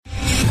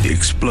the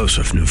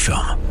explosive new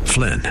film,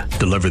 Flynn,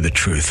 deliver the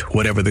truth,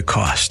 whatever the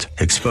cost.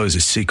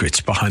 Exposes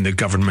secrets behind the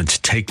government's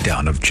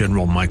takedown of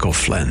General Michael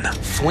Flynn.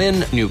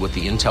 Flynn knew what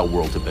the intel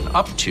world had been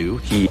up to.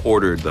 He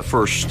ordered the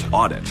first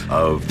audit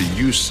of the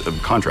use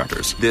of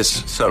contractors.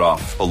 This set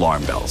off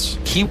alarm bells.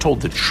 He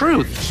told the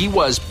truth. He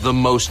was the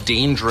most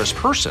dangerous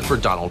person for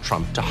Donald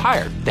Trump to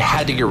hire. They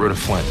had to get rid of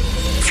Flynn.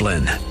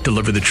 Flynn,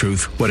 deliver the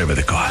truth, whatever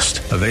the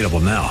cost. Available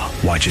now.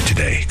 Watch it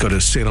today. Go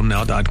to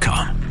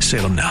salemnow.com.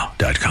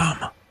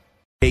 salemnow.com.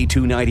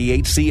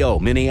 A298CO,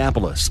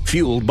 Minneapolis,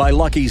 fueled by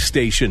Lucky's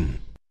Station.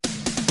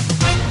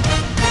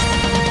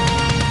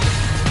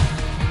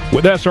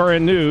 With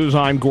SRN News,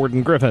 I'm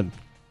Gordon Griffin.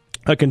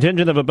 A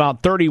contingent of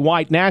about 30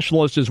 white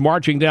nationalists is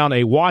marching down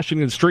a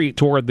Washington street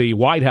toward the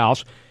White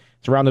House,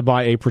 surrounded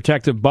by a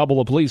protective bubble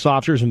of police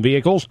officers and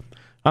vehicles.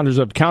 Hundreds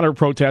of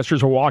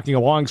counter-protesters are walking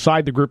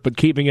alongside the group but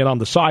keeping it on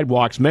the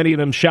sidewalks, many of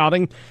them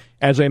shouting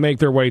as they make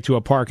their way to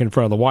a park in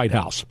front of the White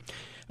House.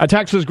 A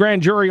Texas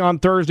grand jury on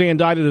Thursday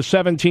indicted a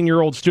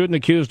 17-year-old student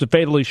accused of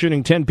fatally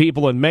shooting 10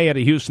 people in May at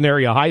a Houston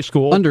area high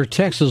school. Under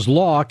Texas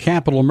law,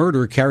 capital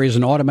murder carries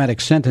an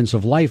automatic sentence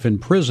of life in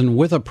prison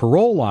with a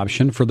parole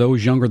option for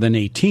those younger than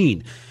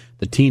 18.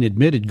 The teen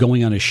admitted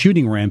going on a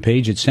shooting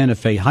rampage at Santa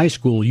Fe High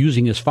School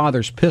using his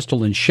father's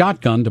pistol and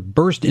shotgun to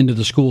burst into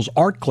the school's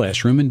art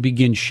classroom and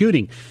begin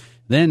shooting,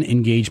 then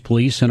engage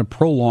police in a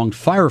prolonged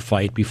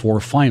firefight before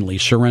finally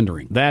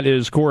surrendering. That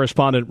is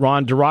correspondent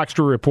Ron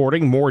DeRockstra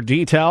reporting. More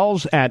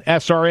details at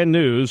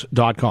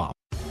srnnews.com.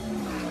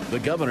 The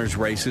governor's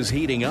race is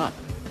heating up.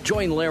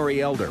 Join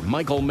Larry Elder,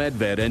 Michael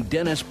Medved, and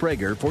Dennis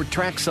Prager for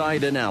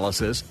trackside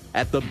analysis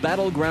at the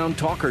Battleground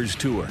Talkers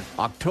Tour,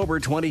 October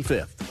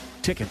 25th.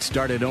 Tickets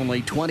start at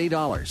only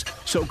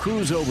 $20, so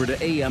cruise over to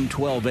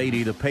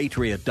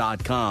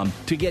am1280thepatriot.com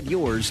to get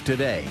yours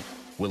today.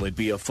 Will it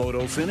be a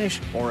photo finish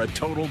or a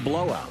total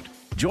blowout?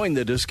 Join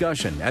the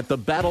discussion at the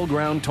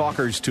Battleground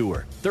Talkers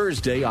Tour,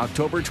 Thursday,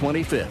 October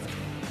 25th.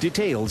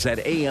 Details at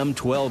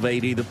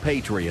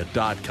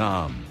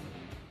am1280thepatriot.com.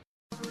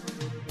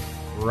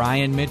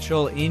 Ryan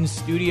Mitchell in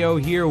studio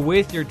here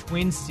with your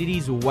Twin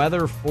Cities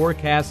weather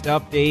forecast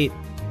update.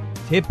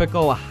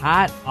 Typical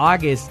hot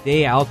August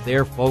day out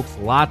there, folks.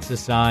 Lots of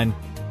sun.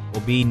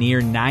 Will be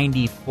near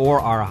 94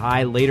 our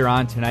high later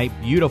on tonight.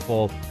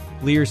 Beautiful.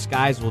 Clear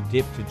skies will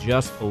dip to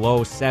just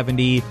below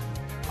 70.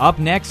 Up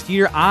next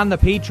here on The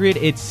Patriot,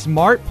 it's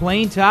Smart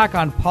Plain Talk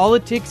on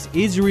politics,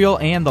 Israel,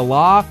 and the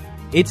law.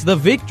 It's the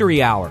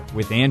Victory Hour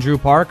with Andrew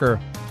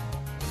Parker.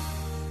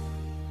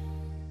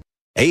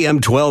 AM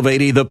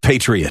 1280, The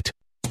Patriot.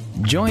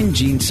 Join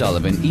Gene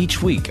Sullivan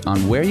each week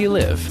on Where You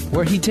Live,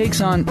 where he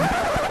takes on...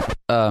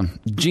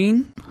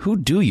 Gene, who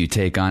do you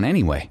take on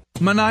anyway?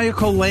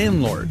 Maniacal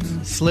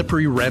landlords,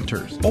 slippery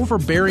renters,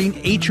 overbearing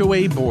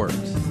HOA boards,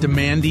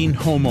 demanding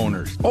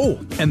homeowners. Oh,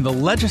 and the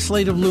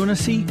legislative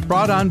lunacy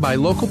brought on by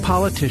local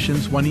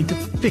politicians wanting to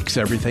fix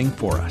everything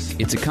for us.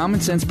 It's a common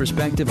sense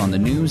perspective on the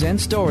news and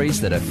stories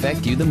that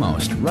affect you the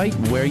most, right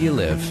where you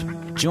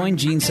live. Join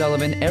Gene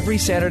Sullivan every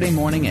Saturday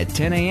morning at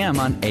 10 a.m.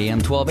 on AM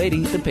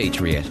 1280, The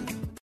Patriot.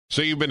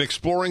 So you've been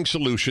exploring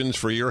solutions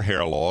for your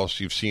hair loss.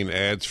 You've seen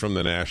ads from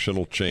the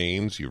national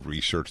chains. You've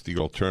researched the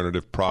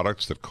alternative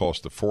products that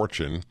cost a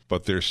fortune,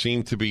 but there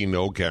seem to be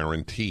no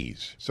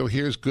guarantees. So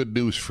here's good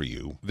news for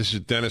you. This is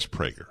Dennis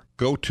Prager.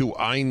 Go to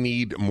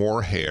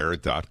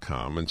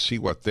INeedMoreHair.com and see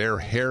what their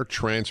hair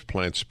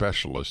transplant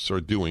specialists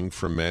are doing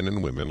for men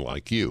and women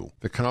like you.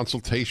 The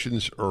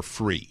consultations are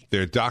free.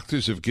 Their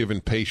doctors have given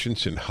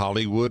patients in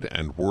Hollywood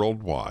and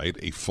worldwide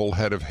a full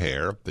head of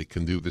hair. They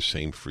can do the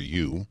same for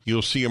you.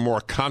 You'll see a more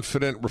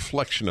confident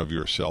reflection of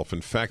yourself. In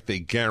fact, they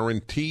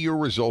guarantee your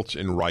results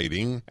in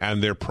writing,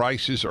 and their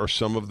prices are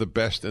some of the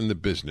best in the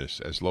business,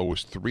 as low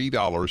as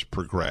 $3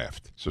 per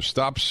graft. So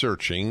stop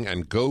searching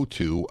and go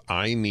to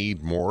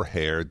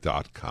INeedMoreHair.com.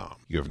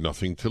 You have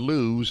nothing to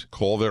lose.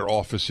 Call their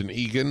office in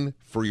Eagan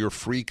for your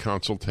free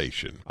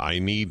consultation.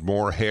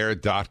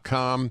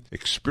 INeedMoreHair.com.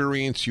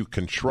 Experience you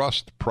can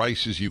trust,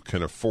 prices you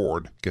can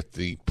afford. Get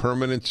the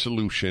permanent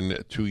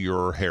solution to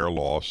your hair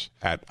loss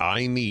at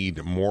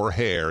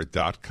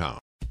INeedMoreHair.com.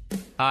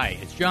 Hi,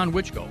 it's John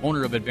Wichko,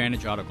 owner of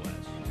Advantage Auto Glass.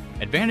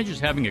 Advantage is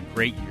having a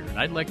great year, and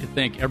I'd like to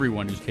thank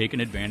everyone who's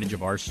taken advantage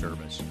of our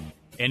service.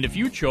 And if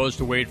you chose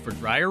to wait for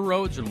drier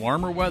roads and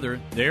warmer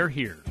weather, they're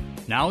here.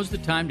 Now is the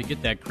time to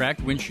get that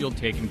cracked windshield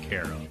taken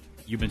care of.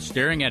 You've been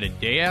staring at it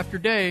day after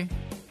day.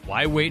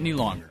 Why wait any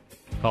longer?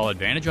 Call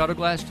Advantage Auto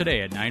Glass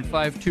today at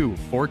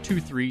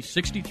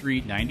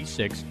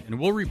 952-423-6396, and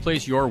we'll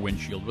replace your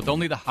windshield with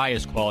only the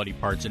highest quality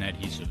parts and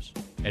adhesives.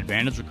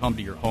 Advantage will come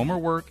to your home or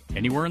work,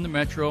 anywhere in the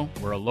metro.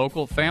 We're a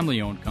local,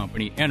 family-owned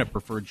company and a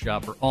preferred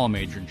shop for all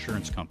major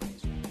insurance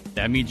companies.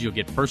 That means you'll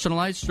get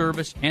personalized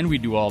service, and we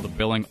do all the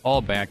billing,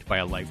 all backed by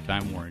a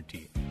lifetime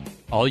warranty.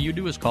 All you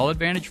do is call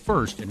Advantage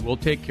first, and we'll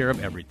take care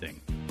of everything.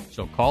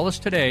 So call us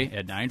today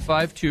at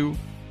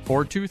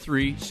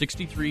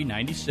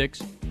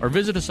 952-423-6396 or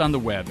visit us on the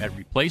web at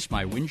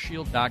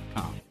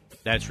replacemywindshield.com.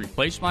 That's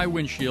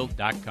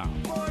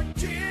replacemywindshield.com. For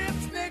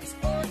chips, nicks,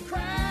 or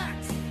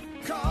cracks,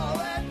 call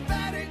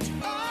Advantage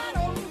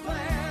Auto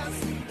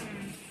Glass.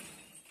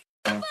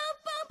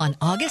 On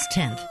August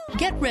 10th,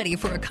 get ready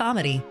for a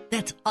comedy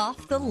that's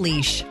off the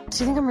leash. Do you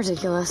think I'm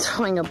ridiculous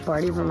throwing a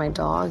party for my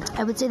dog?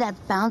 I would say that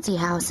bouncy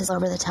house is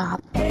over the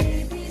top.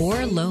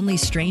 Or lonely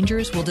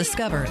strangers will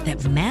discover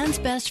that man's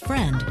best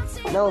friend...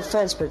 No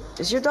offense, but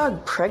is your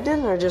dog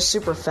pregnant or just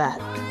super fat?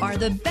 ...are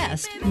the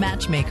best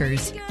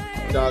matchmakers.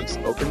 Dogs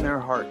open their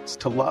hearts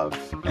to love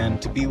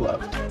and to be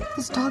loved.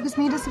 This dog has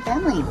made us a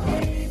family.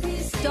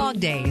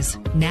 Dog Days,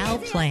 now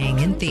playing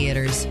in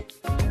theaters.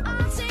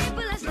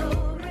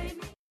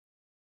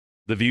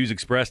 The views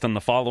expressed on the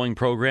following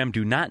program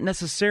do not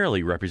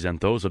necessarily represent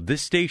those of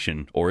this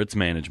station or its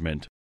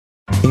management.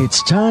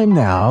 It's time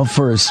now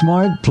for a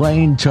smart,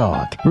 plain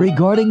talk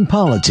regarding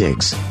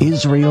politics,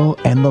 Israel,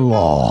 and the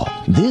law.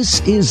 This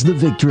is the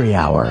Victory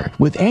Hour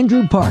with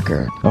Andrew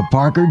Parker of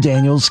Parker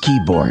Daniels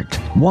Keyboard.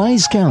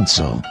 Wise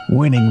counsel,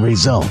 winning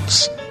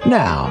results.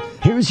 Now,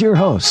 here's your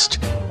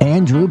host,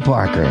 Andrew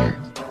Parker.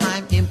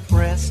 I'm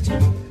impressed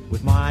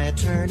with my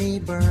attorney,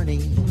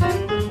 Bernie.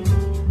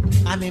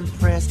 I'm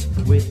impressed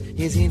with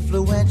his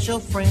influential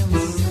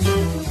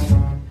friends.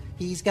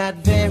 He's got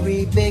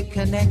very big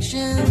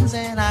connections,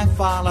 and I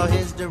follow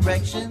his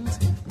directions.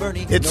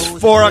 Bernie it's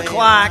 4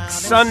 o'clock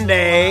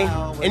Sunday,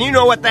 and you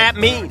know what that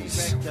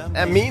means.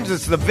 That means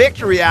it's the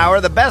Victory Hour,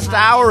 the best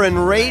hour in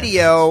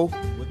radio,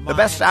 the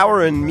best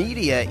hour in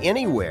media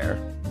anywhere.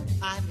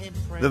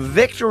 The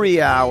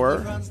Victory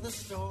Hour,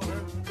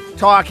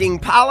 talking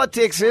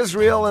politics,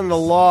 Israel, and the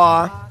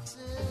law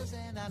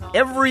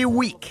every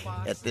week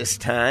at this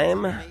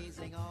time.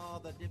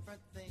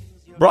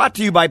 Brought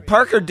to you by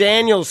Parker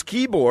Daniels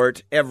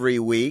Keyboard every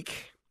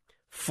week,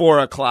 4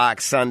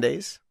 o'clock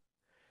Sundays.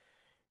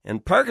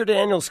 And Parker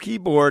Daniels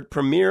Keyboard,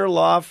 premier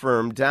law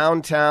firm,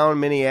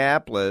 downtown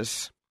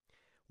Minneapolis.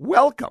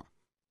 Welcome.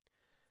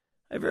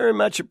 I very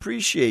much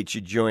appreciate you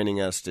joining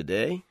us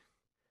today.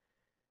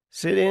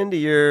 Sit into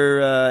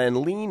your and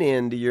lean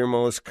into your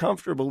most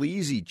comfortable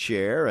easy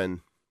chair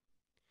and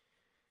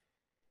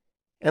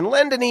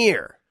lend an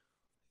ear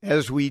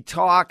as we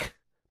talk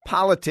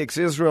politics,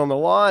 Israel, and the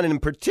law. And in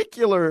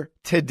particular,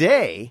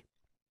 today,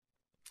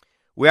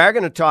 we are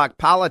going to talk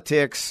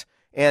politics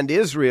and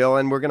Israel,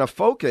 and we're going to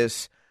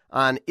focus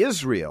on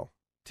Israel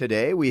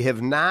today. We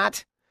have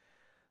not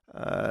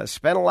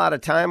spent a lot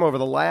of time over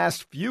the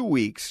last few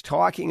weeks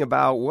talking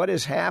about what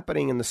is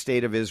happening in the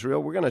state of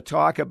Israel. We're going to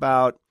talk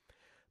about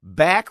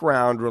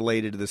background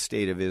related to the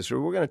state of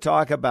Israel. We're going to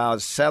talk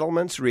about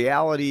settlements,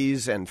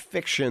 realities, and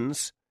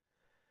fictions.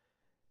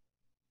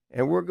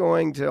 And we're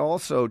going to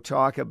also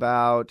talk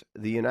about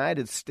the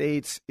United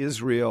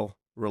States-Israel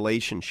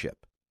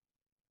relationship.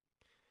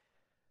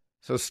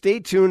 So stay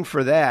tuned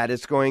for that.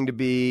 It's going to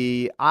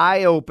be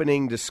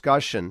eye-opening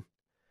discussion.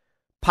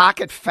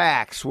 Pocket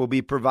facts will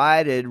be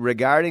provided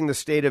regarding the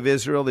state of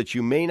Israel that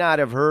you may not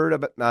have heard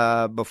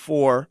about,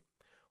 before,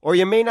 or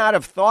you may not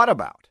have thought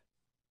about,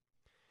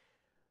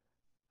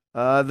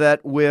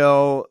 that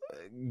will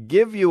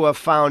give you a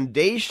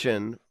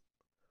foundation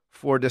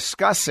for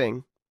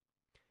discussing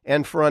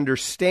and for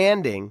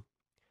understanding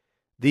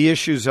the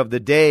issues of the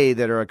day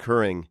that are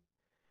occurring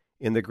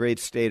in the great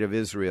state of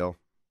Israel,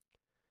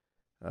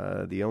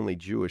 the only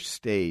Jewish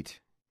state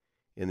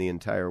in the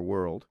entire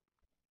world.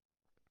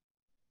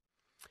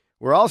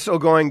 We're also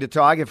going to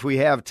talk, if we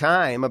have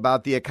time,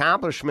 about the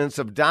accomplishments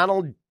of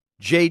Donald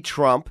J.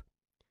 Trump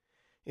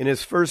in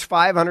his first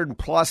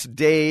 500-plus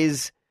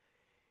days.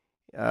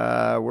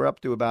 We're up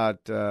to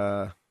about,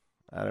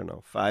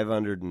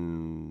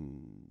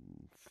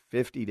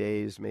 550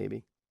 days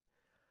maybe.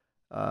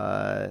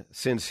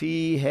 Since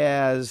he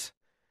has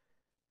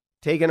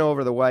taken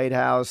over the White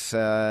House,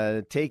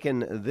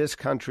 taken this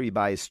country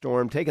by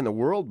storm, taken the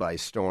world by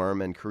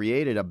storm, and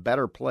created a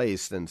better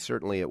place than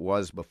certainly it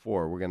was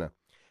before. We're going to,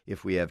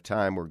 if we have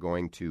time, we're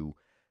going to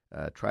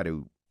try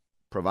to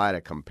provide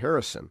a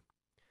comparison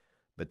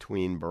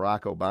between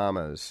Barack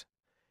Obama's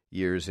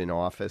years in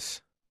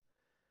office,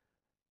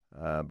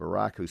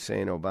 Barack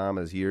Hussein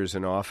Obama's years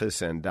in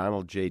office, and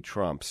Donald J.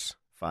 Trump's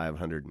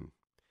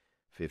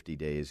 550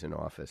 days in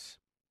office.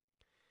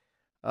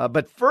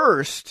 But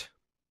first,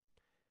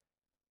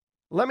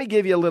 let me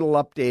give you a little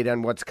update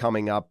on what's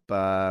coming up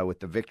with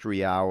the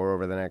Victory Hour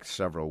over the next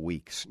several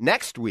weeks.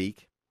 Next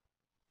week,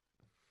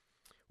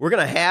 we're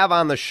going to have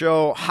on the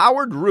show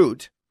Howard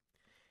Root.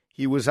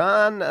 He was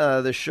on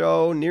the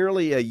show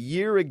nearly a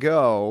year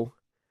ago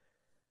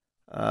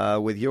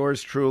with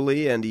yours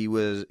truly, and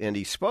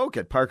he spoke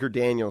at Parker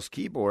Daniels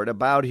Keyboard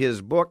about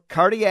his book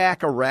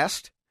Cardiac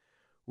Arrest,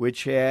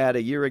 which had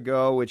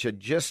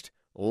just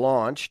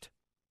launched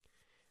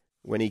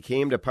when he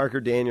came to Parker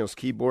Daniels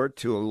Keyboard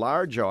to a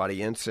large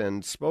audience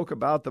and spoke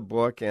about the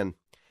book, and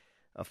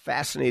a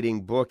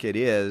fascinating book it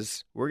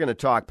is. We're going to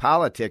talk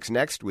politics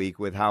next week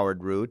with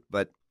Howard Root,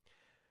 but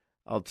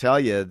I'll tell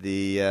you,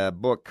 the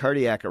book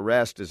Cardiac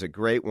Arrest is a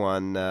great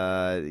one.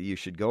 You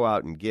should go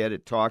out and get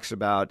it. It talks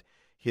about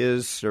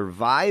his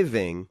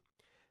surviving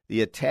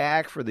the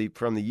attack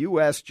from the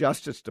U.S.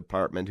 Justice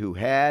Department, who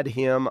had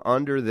him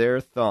under their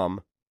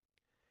thumb,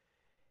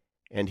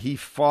 and he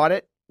fought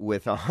it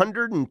with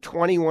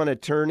 121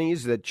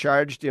 attorneys that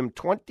charged him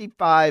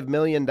 $25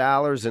 million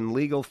in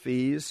legal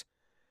fees.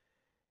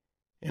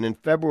 And in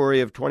February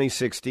of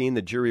 2016,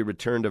 the jury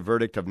returned a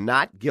verdict of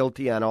not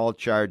guilty on all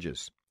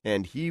charges.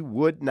 And he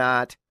would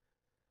not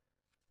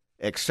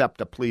accept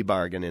a plea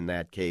bargain in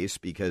that case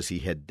because he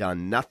had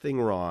done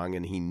nothing wrong,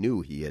 and he knew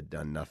he had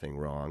done nothing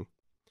wrong.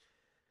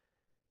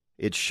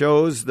 It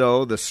shows,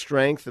 though, the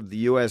strength of the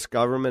U.S.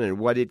 government and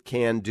what it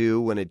can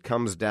do when it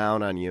comes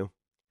down on you.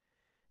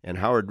 And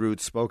Howard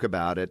Root spoke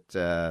about it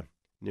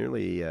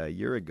nearly a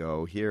year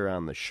ago here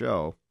on the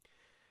show.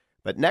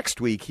 But next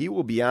week, he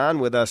will be on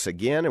with us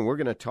again, and we're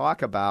going to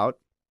talk about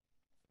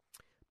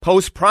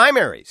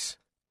post-primaries.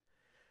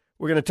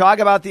 We're going to talk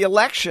about the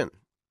election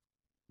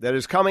that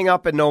is coming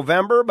up in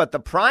November, but the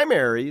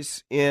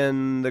primaries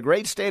in the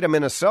great state of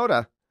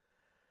Minnesota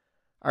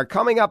are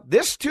coming up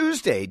this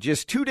Tuesday,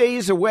 just 2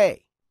 days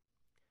away.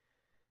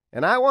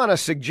 And I want to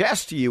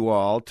suggest to you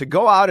all to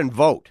go out and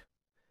vote.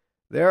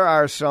 There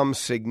are some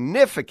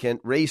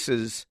significant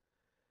races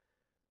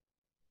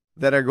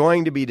that are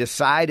going to be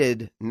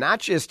decided not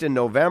just in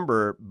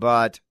November,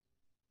 but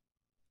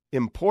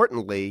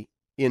importantly,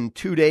 in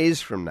 2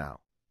 days from now.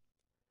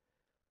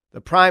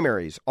 The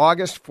primaries,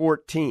 August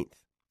 14th.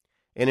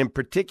 And in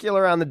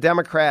particular on the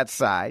Democrat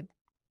side,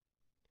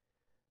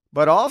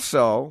 but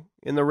also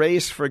in the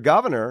race for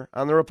governor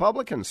on the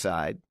Republican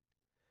side.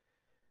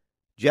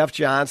 Jeff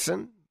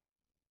Johnson,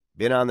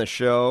 been on the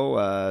show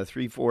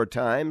 3-4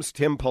 times.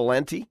 Tim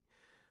Pawlenty,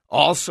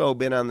 also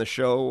been on the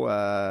show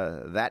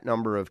that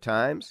number of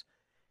times.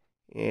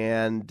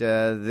 And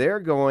they're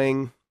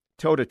going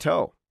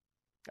toe-to-toe.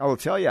 I will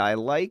tell you, I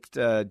liked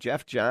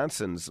Jeff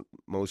Johnson's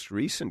most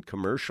recent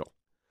commercial.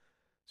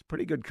 It's a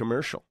pretty good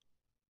commercial.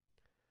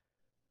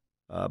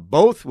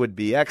 Both would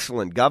be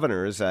excellent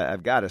governors.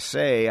 I've got to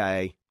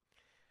say,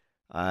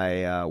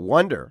 I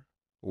wonder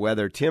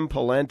whether Tim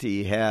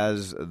Pawlenty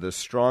has the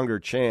stronger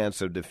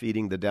chance of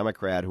defeating the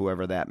Democrat,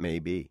 whoever that may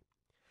be.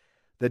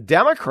 The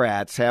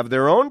Democrats have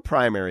their own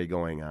primary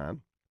going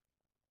on,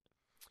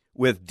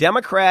 with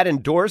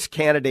Democrat-endorsed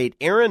candidate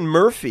Aaron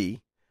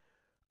Murphy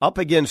up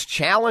against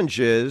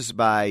challenges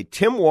by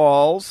Tim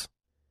Walz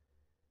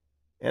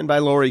and by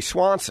Lori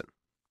Swanson.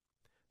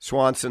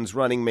 Swanson's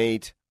running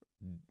mate,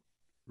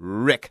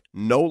 Rick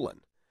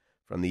Nolan,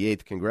 from the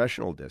 8th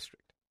Congressional District.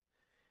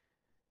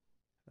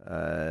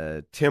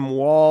 Tim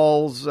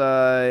Walz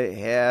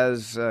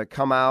has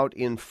come out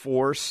in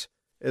force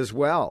as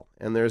well,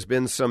 and there's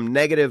been some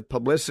negative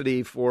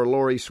publicity for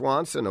Lori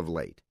Swanson of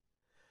late.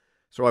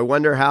 So I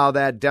wonder how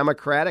that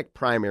Democratic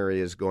primary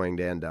is going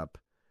to end up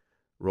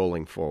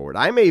rolling forward.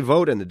 I may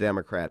vote in the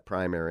Democrat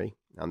primary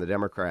on the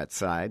Democrat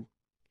side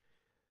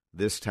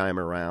this time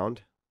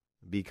around,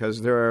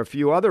 because there are a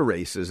few other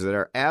races that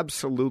are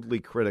absolutely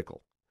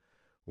critical.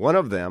 One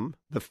of them,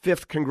 the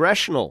 5th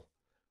congressional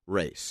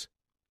race,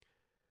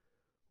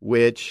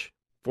 which,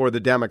 for the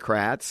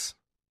Democrats,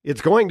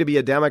 it's going to be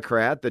a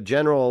Democrat. The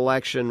general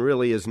election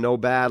really is no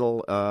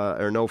battle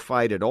or no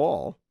fight at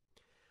all.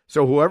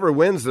 So whoever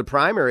wins the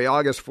primary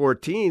August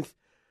 14th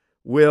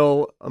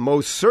will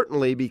most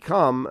certainly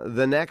become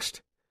the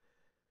next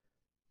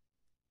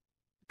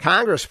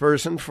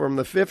congressperson from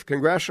the 5th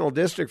congressional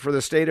district for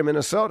the state of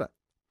Minnesota.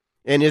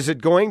 And is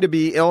it going to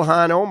be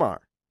Ilhan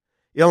Omar?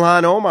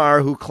 Ilhan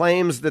Omar, who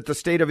claims that the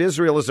state of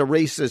Israel is a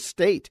racist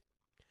state.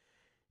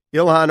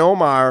 Ilhan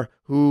Omar,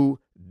 who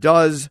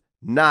does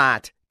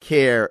not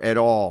care at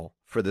all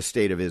for the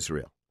state of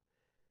Israel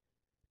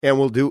and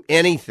will do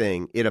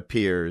anything, it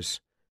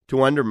appears,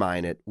 to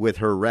undermine it with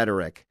her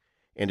rhetoric.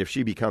 And if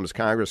she becomes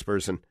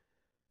congressperson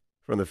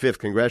from the 5th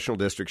congressional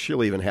district,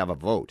 she'll even have a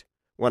vote,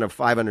 one of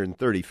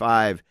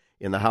 535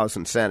 in the House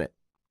and Senate.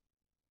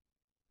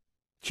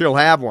 She'll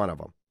have one of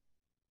them.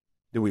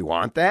 Do we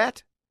want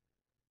that?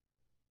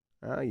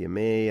 You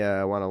may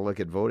want to look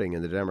at voting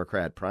in the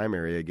Democrat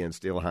primary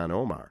against Ilhan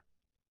Omar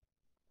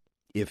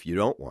if you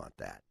don't want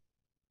that.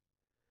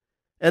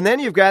 And then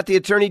you've got the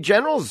Attorney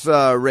General's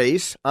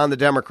race on the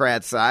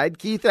Democrat side,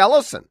 Keith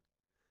Ellison,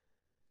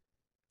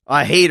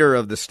 a hater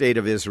of the state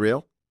of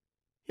Israel.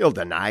 He'll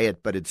deny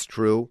it, but it's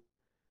true.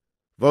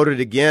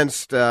 Voted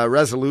against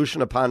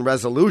resolution upon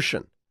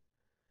resolution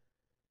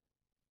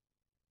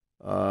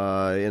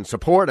in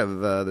support of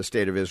the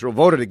state of Israel,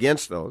 voted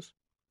against those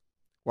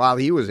while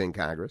he was in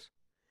Congress.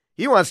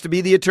 He wants to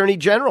be the Attorney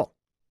General.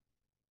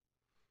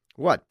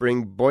 What,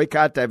 bring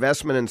boycott,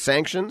 divestment, and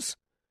sanctions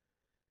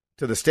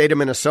to the state of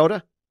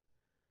Minnesota?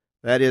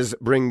 That is,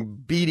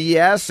 bring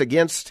BDS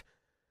against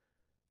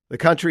the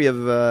country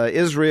of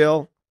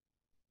Israel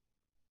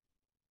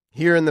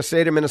here in the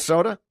state of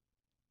Minnesota?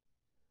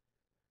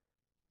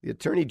 The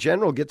Attorney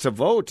General gets a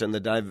vote in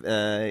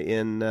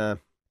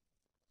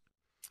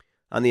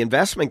on the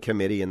investment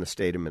committee in the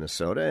state of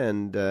Minnesota,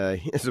 and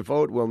his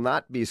vote will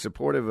not be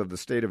supportive of the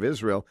state of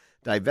Israel.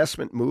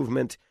 Divestment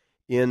movement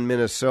in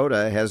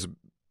Minnesota has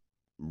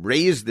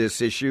raised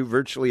this issue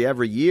virtually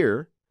every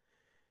year.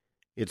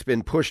 It's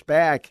been pushed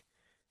back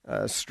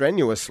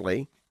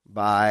strenuously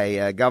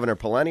by Governor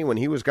Pawlenty when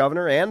he was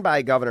governor and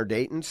by Governor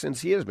Dayton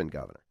since he has been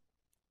governor.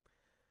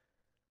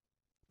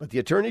 But the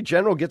Attorney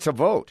General gets a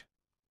vote.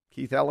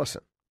 Keith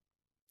Ellison.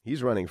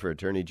 He's running for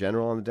Attorney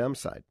General on the Dem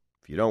side.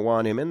 If you don't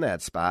want him in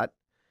that spot,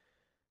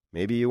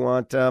 maybe you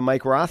want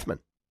Mike Rothman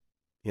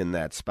in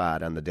that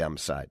spot on the Dem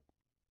side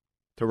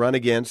to run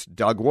against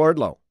Doug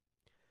Wardlow.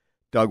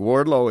 Doug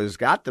Wardlow has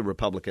got the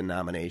Republican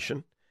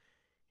nomination.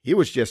 He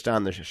was just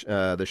on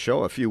the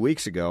show a few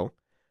weeks ago.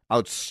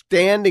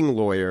 Outstanding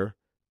lawyer,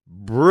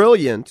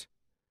 brilliant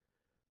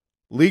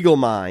legal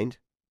mind,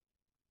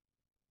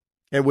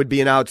 and would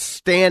be an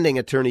outstanding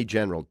Attorney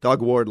General,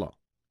 Doug Wardlow.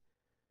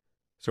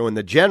 So in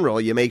the general,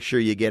 you make sure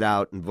you get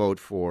out and vote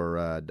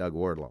for Doug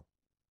Wardlow.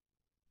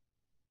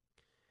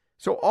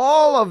 So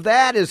all of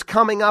that is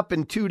coming up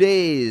in 2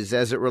 days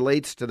as it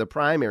relates to the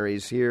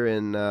primaries here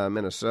in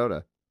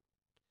Minnesota.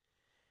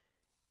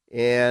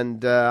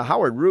 And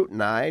Howard Root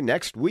and I,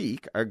 next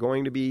week, are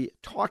going to be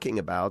talking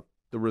about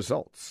the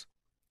results.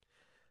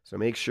 So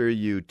make sure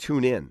you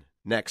tune in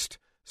next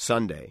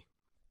Sunday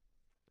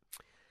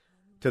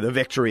to the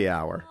Victory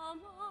Hour.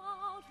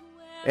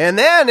 And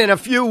then in a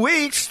few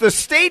weeks, the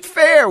State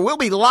Fair. We'll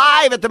be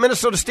live at the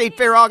Minnesota State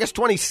Fair August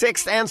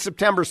 26th and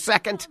September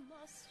 2nd.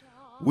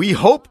 We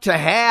hope to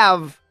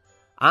have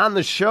on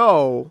the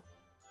show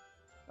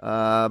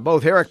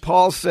both Eric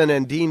Paulson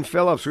and Dean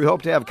Phillips. We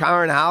hope to have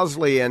Karen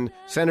Housley and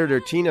Senator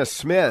Tina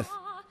Smith.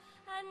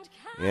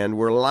 And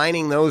we're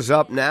lining those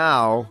up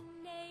now,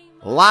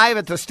 live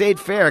at the State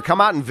Fair. Come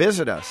out and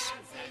visit us.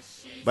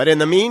 But in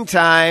the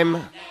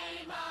meantime,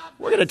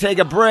 we're going to take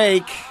a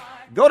break.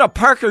 Go to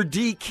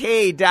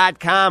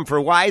ParkerDK.com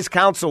for Wise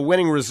Counsel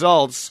winning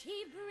results.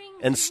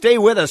 And stay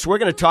with us. We're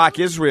going to talk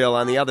Israel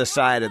on the other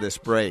side of this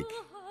break.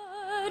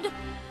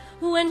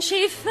 When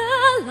she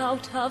fell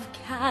out of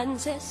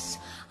Kansas,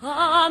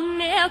 a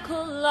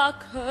miracle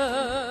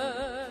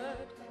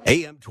occurred.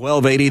 AM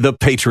 1280, The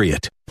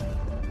Patriot.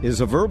 Is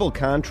a verbal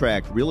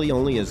contract really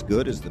only as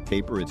good as the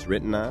paper it's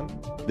written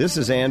on? This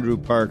is Andrew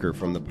Parker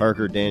from the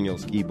Parker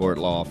Daniels Keyboard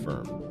Law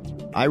Firm.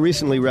 I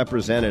recently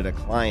represented a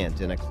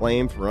client in a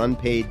claim for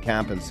unpaid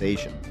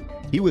compensation.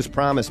 He was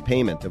promised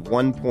payment of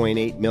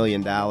 $1.8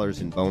 million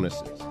in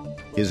bonuses.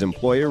 His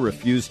employer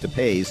refused to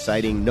pay,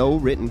 citing no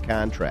written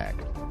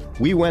contract.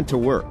 We went to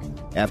work.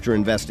 After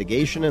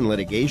investigation and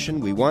litigation,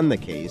 we won the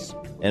case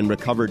and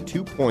recovered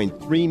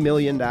 $2.3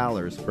 million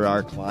for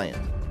our client.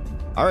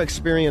 Our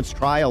experienced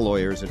trial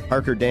lawyers at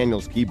Parker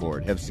Daniels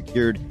Keyboard have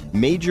secured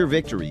major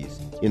victories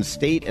in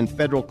state and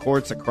federal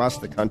courts across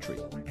the country.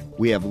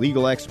 We have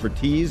legal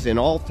expertise in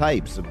all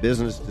types of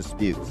business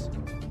disputes,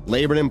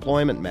 labor and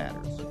employment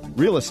matters,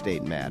 real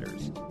estate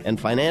matters, and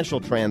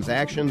financial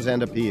transactions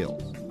and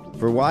appeals.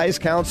 For wise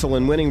counsel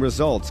and winning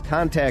results,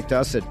 contact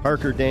us at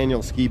Parker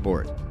Daniels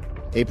Keyboard,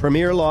 a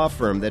premier law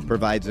firm that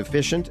provides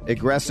efficient,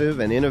 aggressive,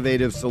 and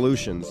innovative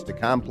solutions to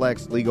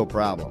complex legal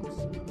problems.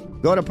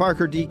 Go to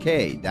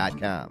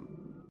ParkerDK.com.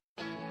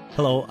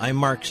 Hello, I'm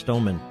Mark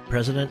Stoneman,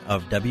 president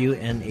of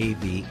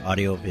WNAV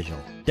Audiovisual.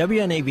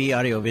 WNAV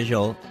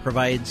Audiovisual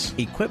provides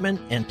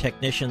equipment and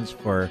technicians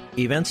for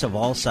events of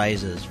all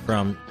sizes,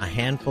 from a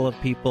handful of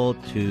people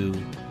to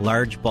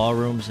large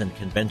ballrooms and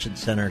convention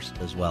centers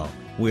as well.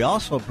 We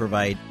also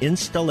provide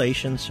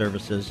installation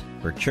services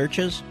for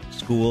churches,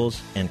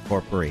 schools, and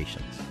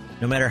corporations.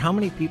 No matter how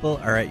many people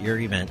are at your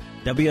event,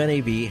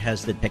 WNAV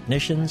has the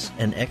technicians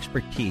and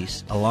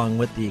expertise along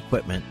with the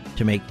equipment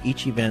to make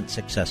each event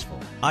successful.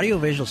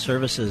 Audiovisual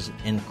services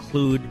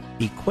include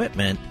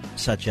equipment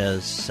such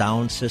as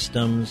sound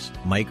systems,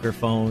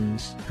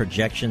 microphones,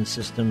 projection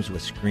systems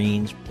with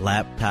screens,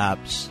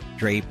 laptops,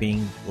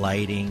 draping,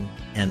 lighting,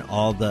 and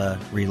all the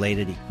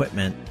related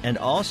equipment, and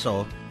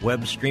also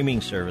web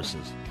streaming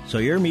services, so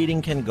your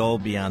meeting can go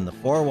beyond the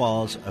four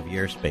walls of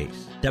your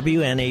space.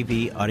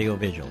 WNAV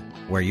Audiovisual,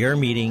 where your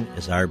meeting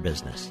is our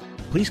business.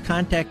 Please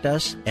contact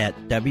us at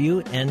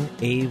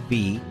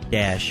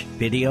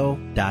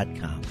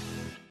WNAV-video.com.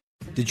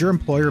 Did your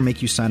employer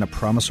make you sign a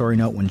promissory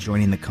note when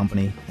joining the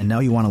company, and now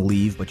you want to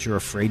leave, but you're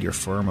afraid your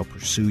firm will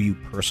pursue you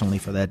personally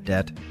for that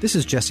debt? This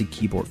is Jesse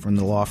Keyboard from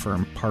the law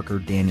firm Parker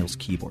Daniels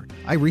Keyboard.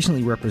 I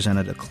recently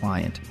represented a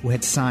client who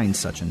had signed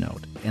such a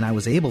note, and I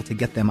was able to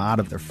get them out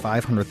of their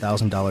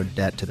 $500,000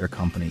 debt to their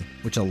company,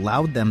 which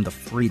allowed them the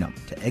freedom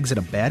to exit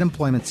a bad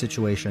employment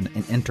situation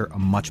and enter a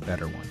much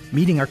better one.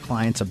 Meeting our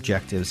clients'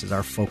 objectives is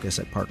our focus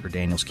at Parker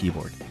Daniels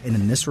Keyboard, and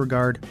in this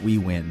regard, we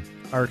win.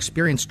 Our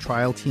experienced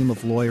trial team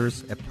of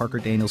lawyers at Parker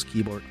Daniels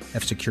Keyboard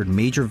have secured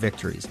major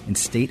victories in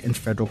state and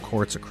federal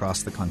courts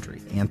across the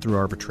country and through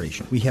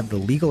arbitration. We have the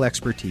legal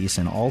expertise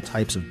in all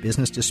types of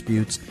business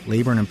disputes,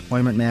 labor and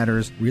employment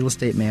matters, real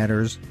estate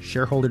matters,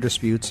 shareholder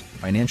disputes,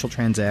 financial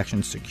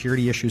transactions,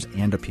 security issues,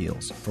 and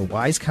appeals. For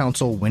wise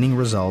counsel winning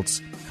results,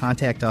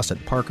 contact us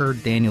at Parker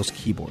Daniels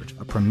Keyboard,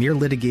 a premier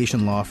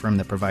litigation law firm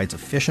that provides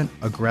efficient,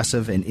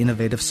 aggressive, and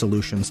innovative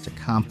solutions to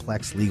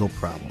complex legal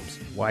problems.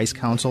 Wise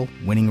counsel,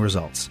 winning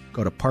results.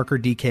 Go to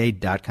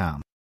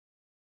ParkerDK.com.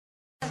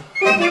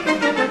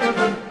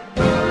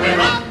 We're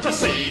off to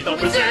see the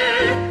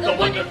wizard, the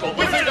wonderful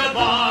Wizard of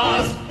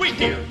Oz. We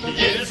hear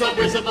he is a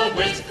whiz of a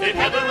whiz, if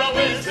ever a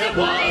whiz there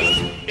was.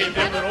 If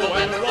ever, oh,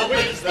 ever a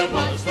whiz there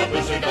was, the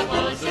Wizard of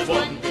Oz is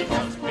one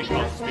because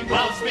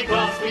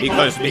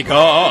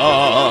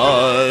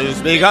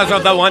Because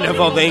of the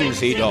wonderful things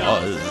he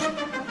does.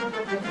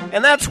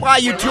 And that's why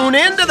you tune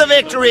into the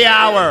Victory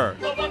Hour,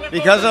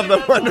 because of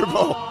the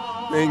wonderful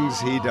things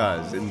he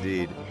does,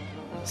 indeed.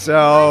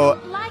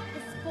 So,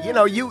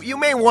 you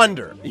may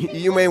wonder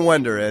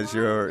as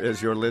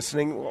you're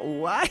listening,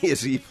 why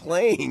is he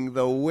playing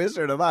the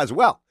Wizard of Oz?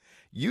 Well,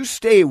 you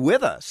stay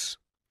with us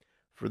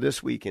for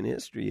This Week in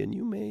History, and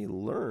you may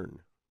learn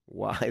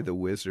why the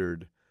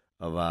Wizard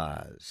of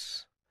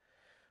Oz.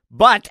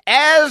 But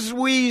as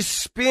we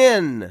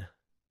spin,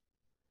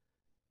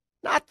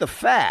 not the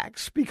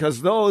facts,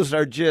 because those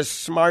are just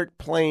smart,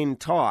 plain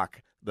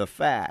talk, the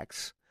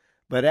facts,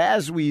 but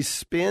as we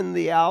spin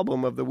the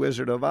album of the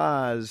Wizard of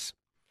Oz,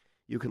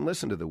 you can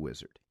listen to the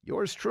Wizard.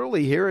 Yours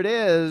truly, here it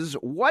is.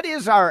 What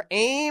is our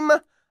aim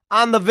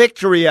on the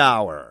Victory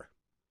Hour?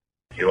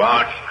 You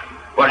ask,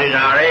 what is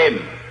our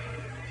aim?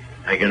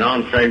 I can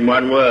answer in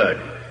one word: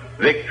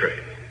 victory.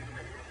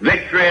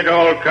 Victory at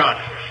all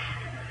costs.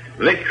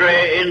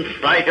 Victory in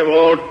spite of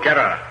all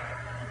terror.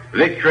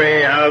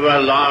 Victory however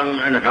long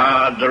and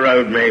hard the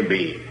road may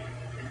be.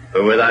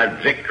 For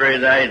without victory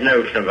there is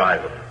no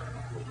survival.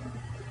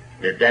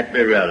 Let that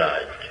be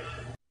realized.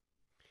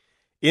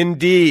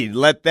 Indeed,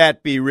 let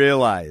that be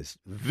realized.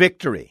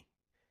 Victory.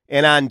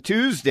 And on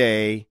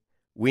Tuesday,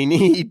 we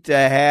need to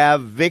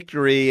have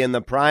victory in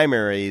the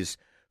primaries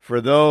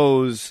for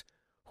those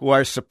who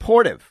are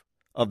supportive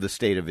of the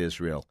State of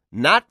Israel,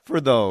 not for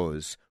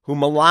those who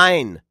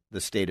malign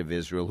the State of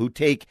Israel, who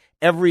take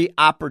every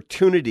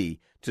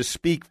opportunity to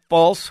speak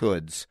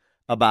falsehoods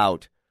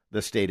about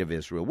the State of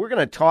Israel. We're going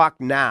to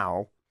talk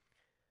now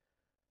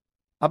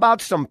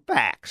about some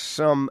facts,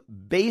 some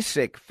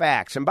basic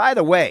facts. And by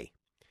the way,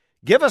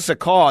 give us a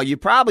call. You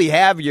probably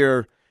have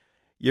your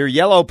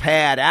yellow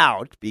pad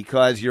out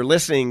because you're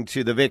listening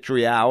to the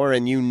Victory Hour,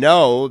 and you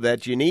know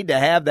that you need to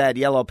have that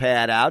yellow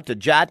pad out to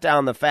jot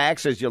down the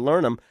facts as you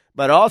learn them,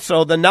 but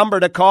also the number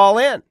to call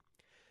in,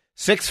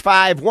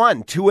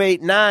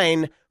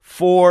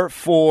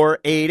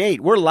 651-289-4488.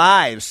 We're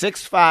live,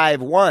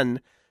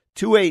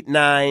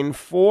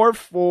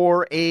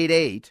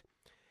 651-289-4488.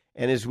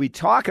 And as we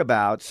talk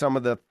about some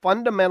of the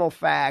fundamental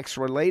facts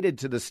related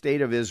to the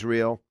State of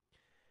Israel,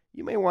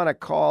 you may want to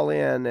call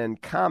in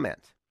and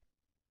comment.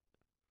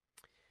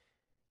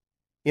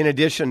 In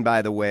addition,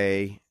 by the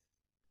way,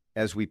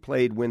 as we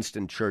played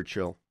Winston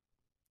Churchill,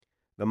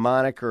 the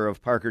moniker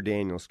of Parker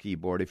Daniels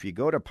Keyboard, if you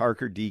go to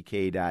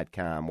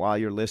parkerdk.com while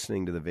you're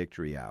listening to the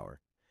Victory Hour,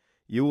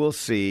 you will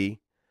see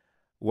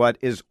what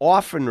is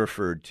often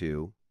referred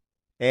to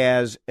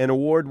as an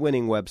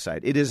award-winning website.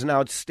 It is an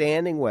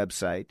outstanding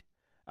website.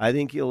 I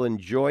think you'll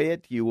enjoy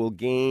it. You will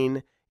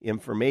gain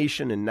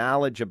information and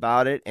knowledge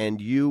about it,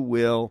 and you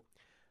will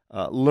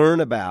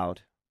learn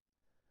about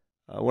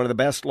one of the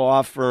best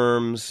law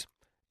firms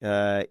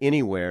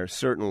anywhere,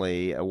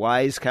 certainly, a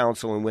wise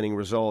counsel in winning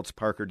results,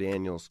 Parker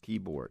Daniels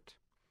Keyboard.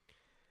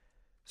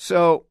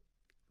 So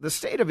the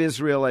State of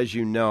Israel, as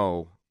you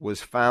know,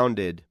 was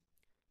founded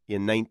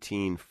in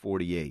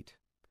 1948.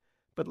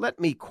 But let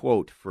me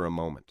quote for a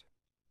moment.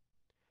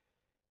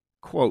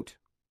 Quote,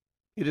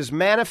 "It is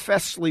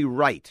manifestly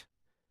right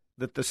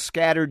that the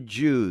scattered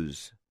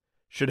Jews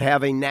should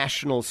have a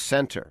national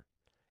center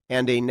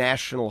and a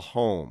national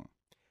home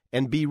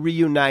and be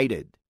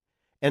reunited,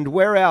 and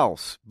where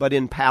else but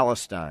in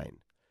Palestine,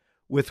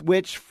 with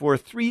which for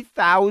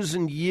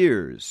 3,000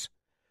 years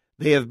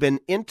they have been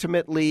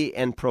intimately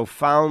and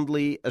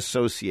profoundly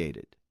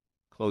associated."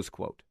 Close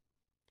quote.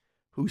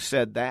 Who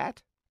said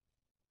that?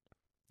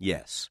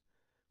 Yes,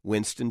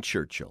 Winston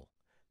Churchill,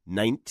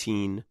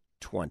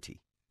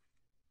 1920.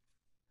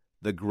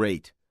 The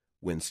great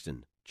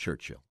Winston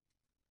Churchill.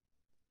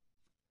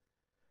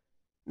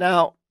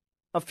 Now,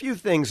 a few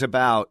things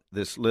about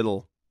this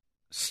little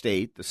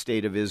state, the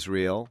State of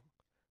Israel,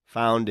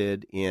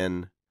 founded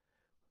in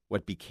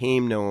what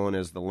became known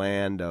as the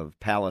land of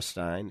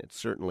Palestine. It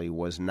certainly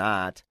was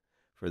not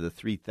for the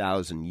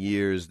 3,000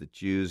 years that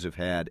Jews have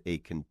had a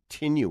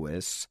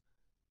continuous,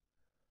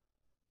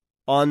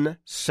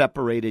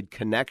 unseparated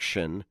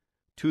connection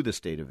to the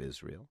State of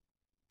Israel.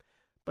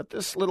 But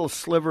this little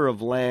sliver of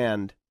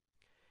land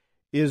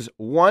is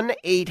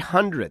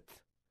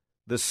 1/800th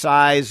the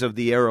size of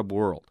the Arab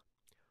world.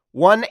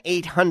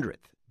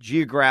 1/800th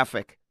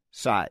geographic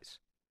size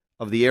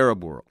of the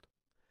Arab world,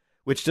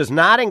 which does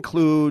not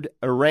include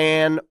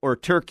Iran or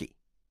Turkey.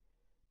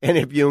 And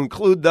if you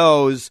include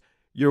those,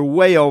 you're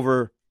way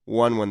over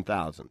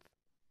 1/1000th.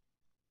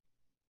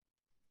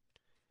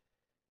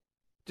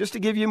 Just to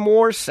give you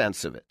more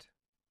sense of it,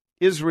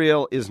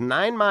 Israel is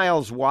 9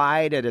 miles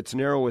wide at its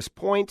narrowest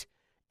point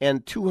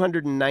and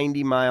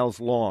 290 miles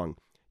long.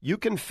 You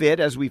can fit,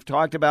 as we've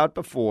talked about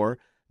before,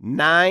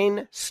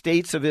 9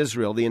 states of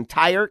Israel, the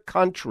entire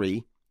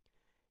country,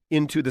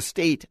 into the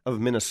state of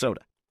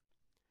Minnesota.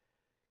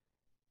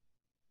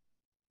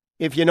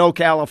 If you know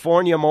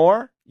California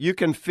more, you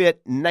can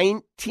fit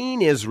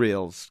 19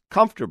 Israels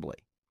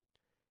comfortably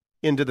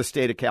into the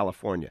state of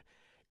California.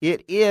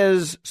 It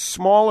is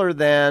smaller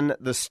than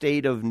the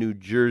state of New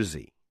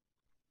Jersey.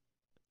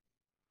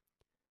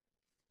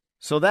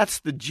 So that's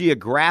the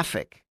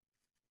geographic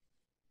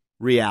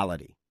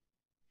reality.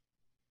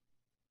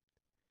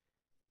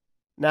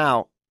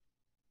 Now,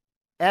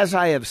 as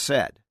I have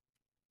said,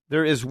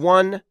 there is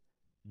one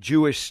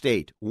Jewish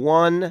state,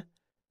 one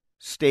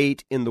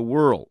state in the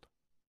world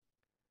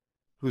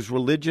whose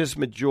religious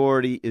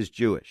majority is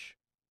Jewish.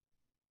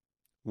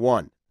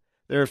 One.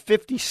 There are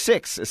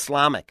 56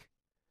 Islamic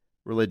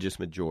religious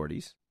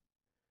majorities,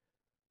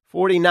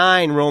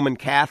 49 Roman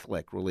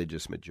Catholic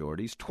religious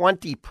majorities,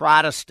 20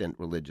 Protestant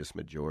religious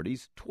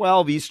majorities,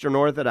 12 Eastern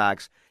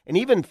Orthodox, and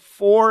even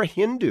 4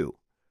 Hindu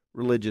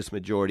religious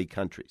majority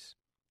countries.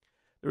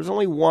 There's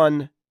only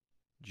one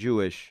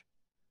Jewish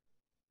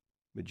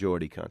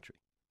majority country.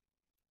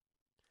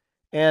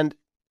 And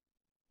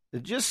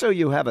just so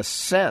you have a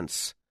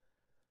sense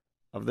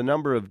of the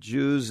number of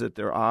Jews that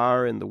there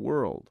are in the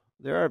world,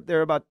 there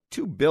are about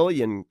 2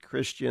 billion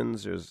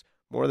Christians. There's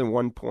more than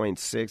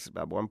 1.6,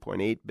 about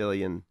 1.8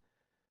 billion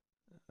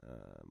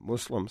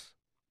Muslims.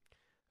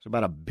 There's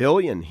about 1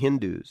 billion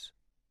Hindus.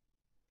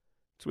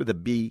 It's with a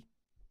B.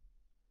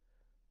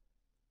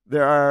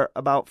 There are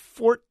about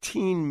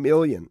 14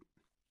 million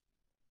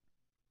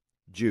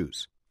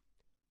Jews.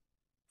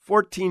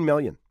 14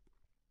 million.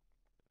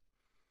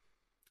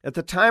 At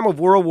the time of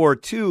World War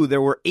II, there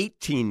were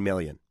 18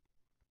 million.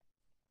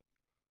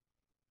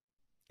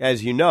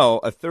 As you know,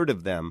 a third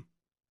of them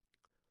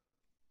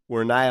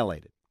were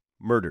annihilated,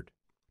 murdered.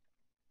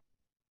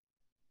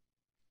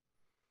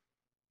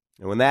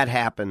 And when that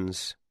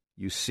happens,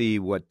 you see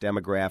what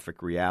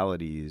demographic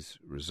realities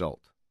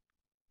result.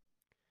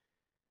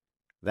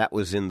 That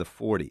was in the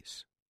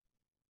 40s,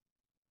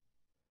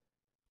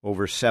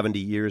 over 70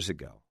 years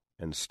ago,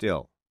 and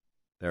still,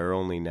 there are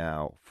only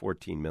now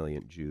 14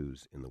 million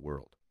Jews in the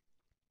world.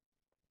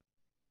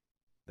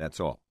 That's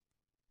all.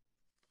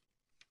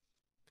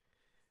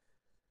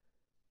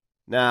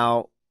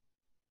 Now,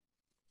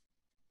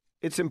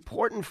 it's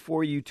important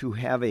for you to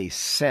have a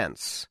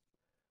sense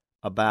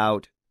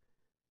about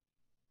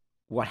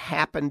what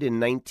happened in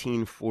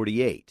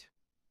 1948.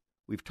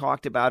 We've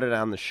talked about it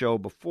on the show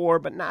before,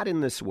 but not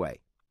in this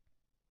way.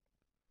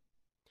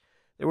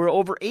 There were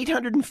over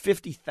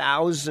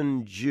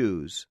 850,000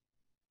 Jews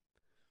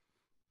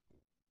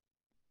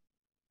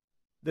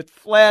that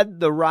fled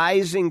the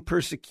rising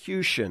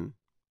persecution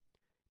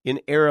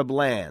in Arab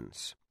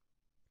lands.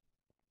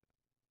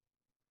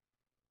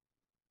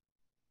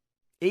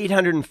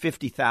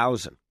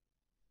 850,000.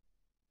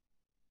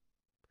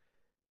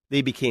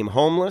 They became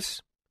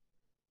homeless,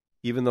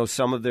 even though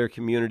some of their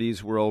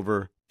communities were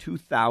over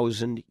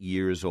 2,000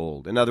 years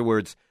old. In other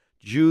words,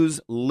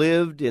 Jews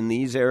lived in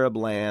these Arab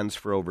lands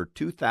for over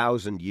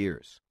 2,000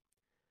 years,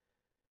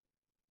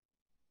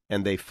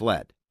 and they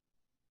fled.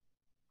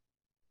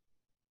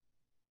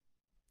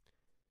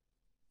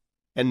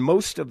 And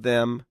most of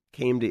them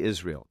came to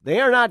Israel. They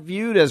are not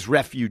viewed as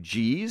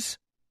refugees.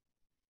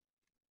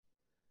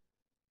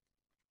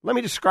 Let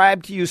me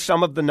describe to you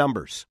some of the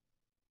numbers.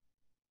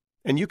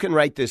 And you can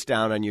write this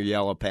down on your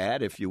yellow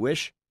pad if you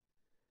wish,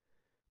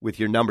 with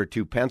your number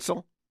 2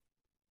 pencil.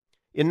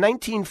 In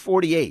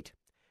 1948,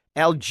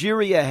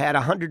 Algeria had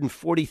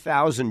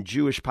 140,000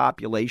 Jewish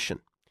population.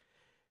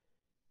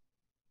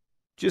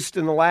 Just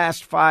in the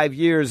last 5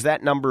 years,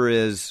 that number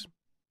is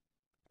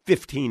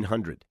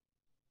 1,500.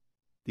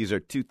 These are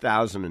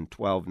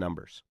 2012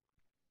 numbers.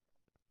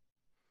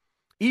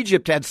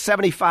 Egypt had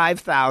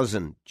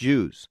 75,000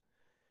 Jews.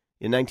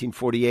 In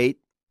 1948,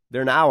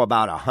 they're now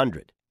about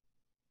 100.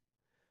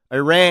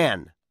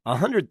 Iran,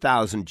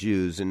 100,000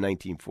 Jews in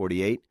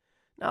 1948.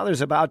 Now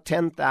there's about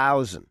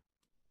 10,000,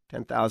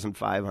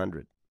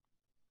 10,500.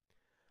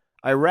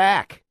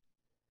 Iraq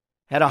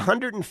had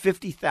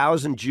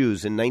 150,000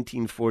 Jews in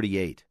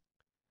 1948.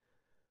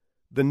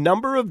 The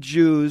number of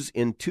Jews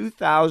in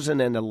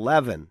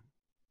 2011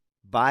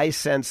 by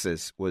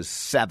census was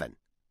 7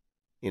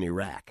 in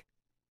Iraq.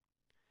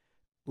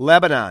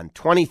 Lebanon,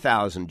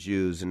 20,000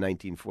 Jews in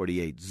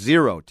 1948,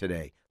 0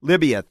 today.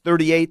 Libya,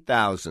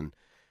 38,000,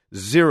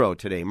 0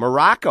 today.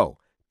 Morocco,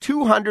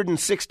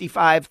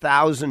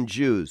 265,000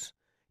 Jews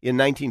in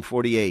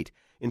 1948.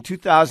 In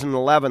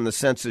 2011, the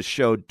census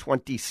showed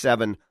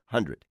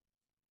 2,700.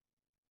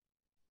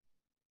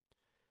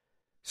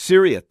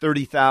 Syria,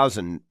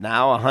 30,000,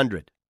 now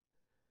 100.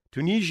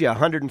 Tunisia,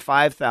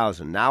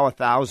 105,000, now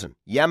 1,000.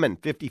 Yemen,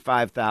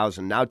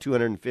 55,000, now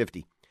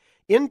 250.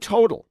 In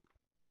total,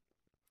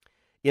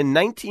 in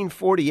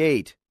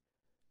 1948,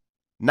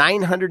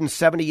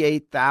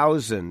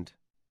 978,000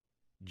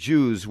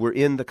 Jews were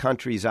in the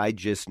countries I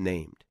just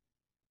named.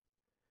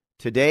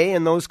 Today,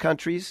 in those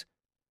countries,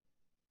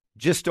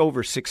 just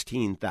over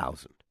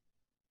 16,000.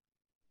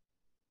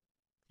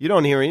 You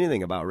don't hear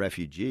anything about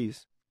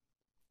refugees.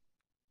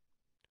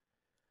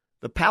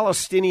 The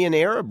Palestinian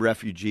Arab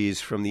refugees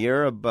from the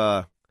Arab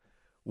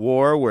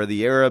war, where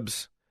the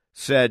Arabs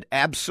said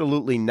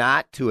absolutely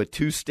not to a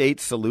 2-state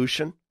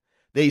solution.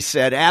 They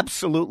said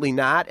absolutely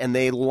not, and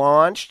they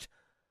launched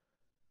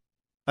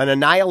an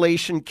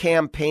annihilation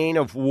campaign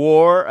of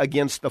war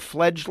against the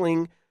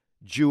fledgling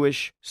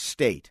Jewish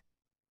state.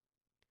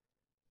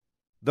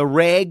 The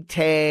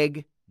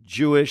ragtag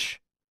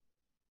Jewish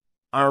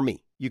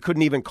army. You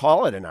couldn't even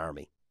call it an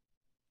army.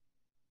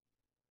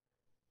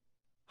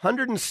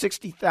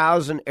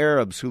 160,000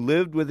 Arabs who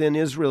lived within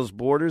Israel's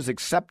borders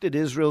accepted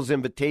Israel's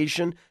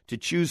invitation to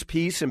choose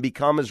peace and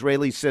become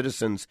Israeli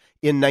citizens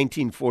in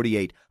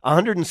 1948.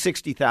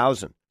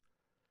 160,000.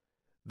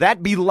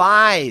 That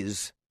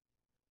belies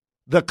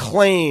the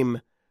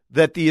claim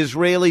that the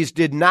Israelis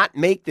did not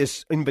make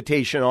this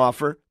invitation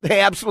offer. They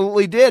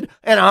absolutely did.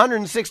 And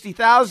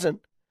 160,000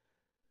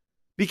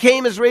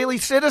 became Israeli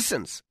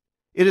citizens.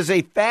 It is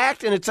a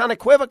fact and it's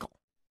unequivocal.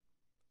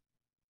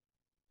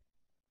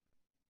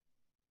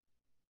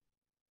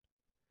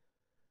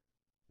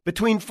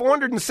 Between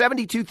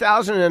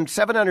 472,000 and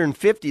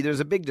 750, there's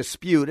a big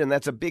dispute, and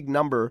that's a big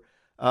number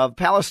of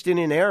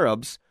Palestinian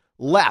Arabs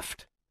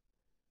left.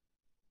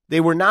 They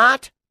were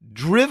not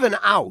driven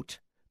out.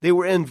 They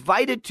were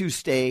invited to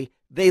stay.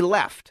 They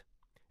left.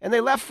 And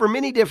they left for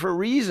many different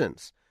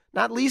reasons,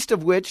 not least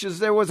of which is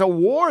there was a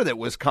war that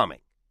was coming.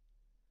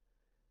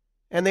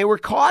 And they were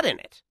caught in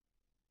it.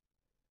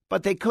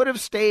 But they could have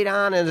stayed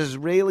on as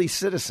Israeli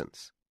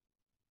citizens.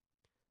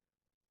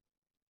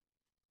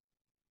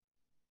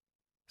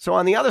 So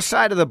on the other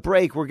side of the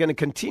break, we're going to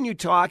continue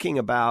talking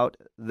about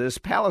this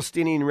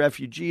Palestinian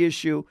refugee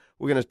issue.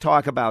 We're going to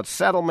talk about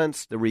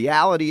settlements, the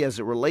reality as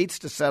it relates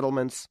to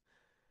settlements.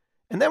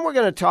 And then we're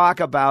going to talk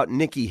about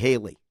Nikki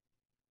Haley.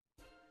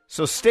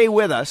 So stay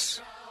with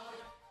us.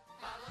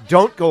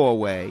 Don't go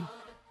away.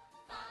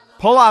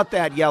 Pull out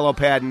that yellow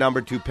pad and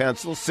number 2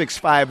 pencil,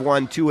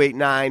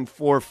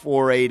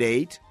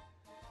 651-289-4488,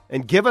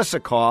 and give us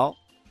a call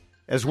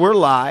as we're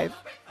live.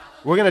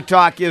 We're going to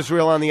talk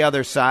Israel on the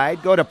other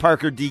side. Go to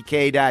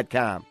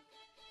ParkerDK.com.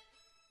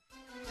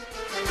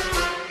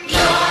 You're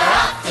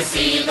off to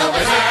see the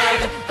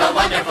wizard, the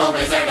wonderful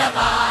Wizard of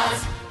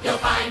Oz. You'll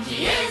find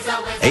he is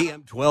a wizard.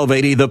 AM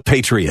 1280, The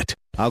Patriot.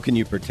 How can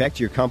you protect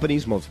your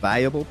company's most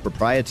valuable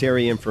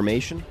proprietary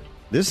information?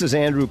 This is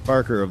Andrew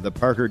Parker of the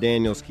Parker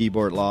Daniels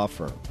Keyboard Law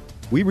Firm.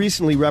 We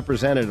recently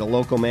represented a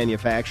local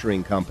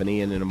manufacturing company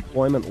in an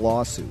employment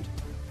lawsuit.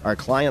 Our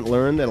client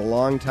learned that a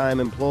longtime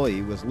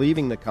employee was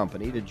leaving the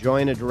company to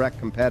join a direct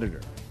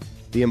competitor.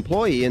 The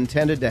employee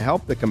intended to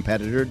help the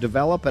competitor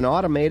develop an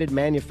automated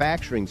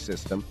manufacturing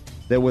system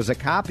that was a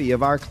copy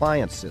of our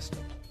client's system.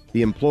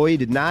 The employee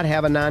did not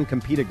have a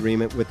non-compete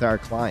agreement with our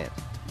client.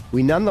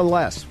 We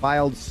nonetheless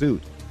filed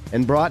suit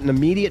and brought an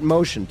immediate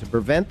motion to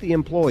prevent the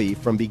employee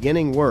from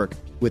beginning work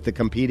with the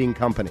competing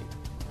company.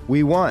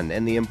 We won,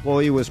 and the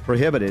employee was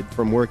prohibited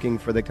from working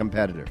for the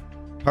competitor.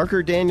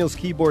 Parker Daniels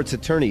Keyboard's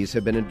attorneys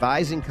have been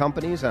advising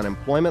companies on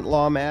employment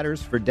law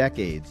matters for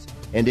decades,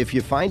 and if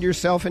you find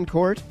yourself in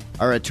court,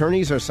 our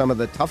attorneys are some of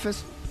the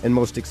toughest and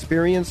most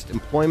experienced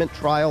employment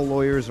trial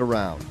lawyers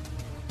around.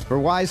 For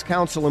wise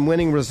counsel and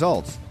winning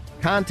results,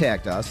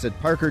 contact us at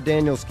Parker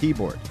Daniels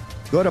Keyboard.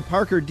 Go to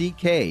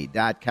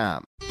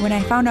ParkerDK.com. When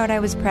I found out I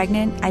was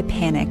pregnant, I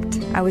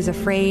panicked. I was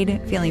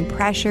afraid, feeling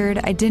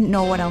pressured. I didn't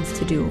know what else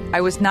to do.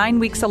 I was 9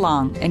 weeks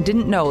along and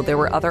didn't know there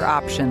were other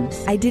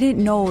options. I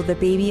didn't know the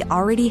baby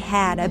already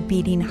had a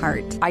beating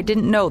heart. I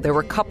didn't know there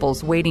were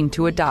couples waiting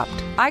to adopt.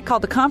 I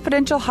called the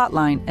confidential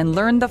hotline and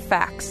learned the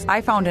facts. I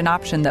found an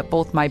option that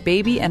both my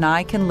baby and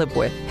I can live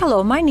with.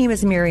 Hello, my name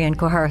is Marianne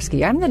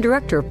Koharski. I'm the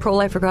director of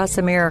Pro-Life Across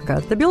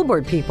America, the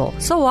Billboard people.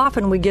 So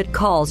often we get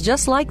calls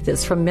just like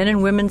this from men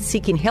and women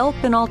seeking help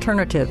and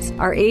alternatives.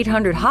 Our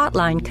 800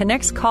 hotline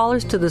connects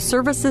callers to the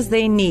services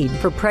they need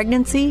for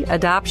pregnancy,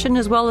 adoption,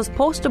 as well as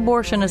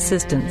post-abortion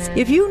assistance.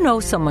 If you know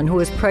someone who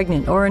is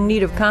pregnant or in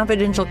need of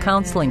confidential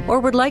counseling or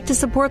would like to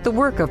support the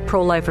work of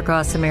Pro-Life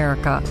Across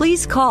America,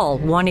 please call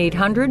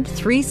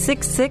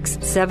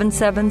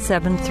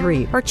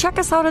 1-800-366-7773 or check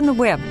us out on the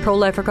web,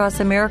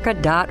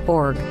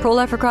 prolifeacrossamerica.org.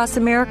 Pro-Life Across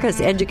America is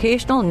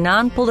educational,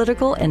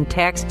 non-political, and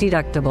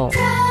tax-deductible.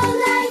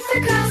 Pro-Life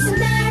Across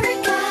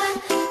America,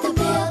 the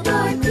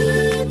Billboard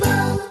people.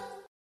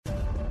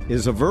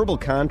 Is a verbal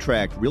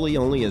contract really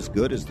only as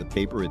good as the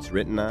paper it's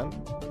written on?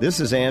 This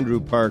is Andrew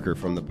Parker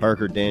from the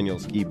Parker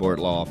Daniels Keyboard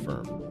Law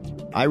Firm.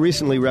 I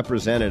recently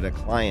represented a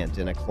client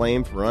in a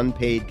claim for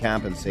unpaid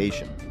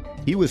compensation.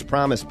 He was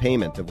promised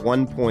payment of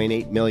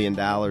 $1.8 million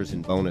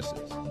in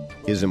bonuses.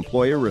 His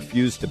employer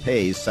refused to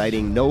pay,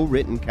 citing no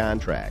written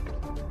contract.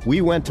 We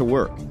went to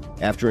work.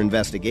 After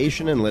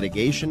investigation and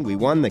litigation, we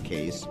won the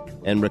case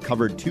and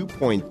recovered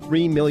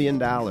 $2.3 million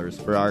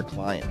for our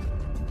client.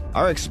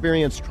 Our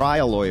experienced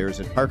trial lawyers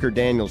at Parker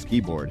Daniels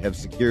Keyboard have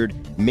secured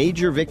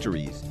major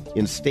victories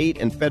in state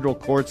and federal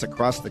courts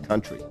across the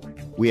country.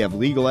 We have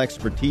legal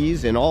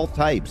expertise in all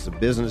types of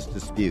business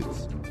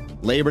disputes,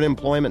 labor and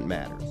employment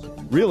matters,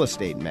 real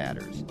estate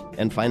matters,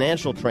 and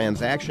financial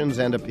transactions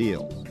and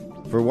appeals.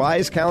 For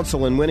wise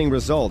counsel and winning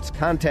results,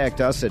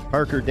 contact us at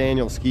Parker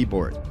Daniels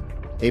Keyboard,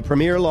 a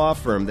premier law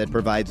firm that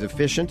provides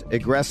efficient,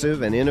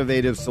 aggressive, and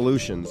innovative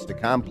solutions to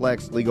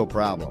complex legal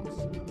problems.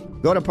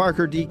 Go to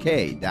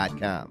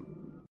ParkerDK.com.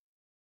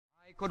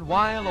 I could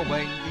while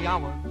away the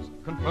hours,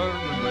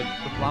 conferring with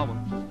the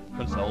flowers,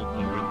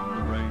 consulting with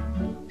the rain.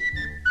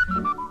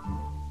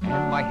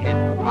 and my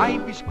head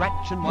I'd be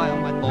scratching while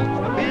my thoughts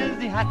were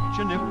busy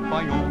hatching. If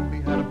I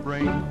only had a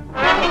brain,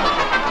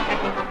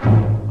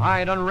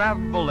 I'd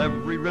unravel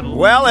every riddle.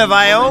 Well, if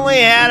I only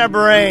had a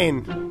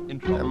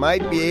brain, I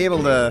might be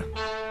able to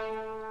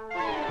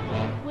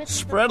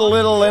spread a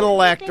little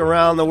intellect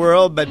around the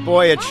world, but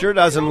boy, it sure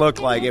doesn't look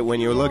like it when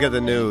you look at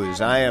the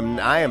news. I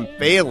am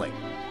failing.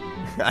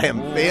 I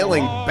am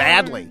failing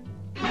badly.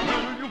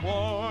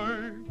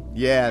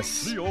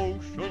 Yes.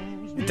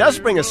 It does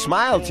bring a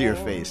smile to your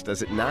face,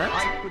 does it not?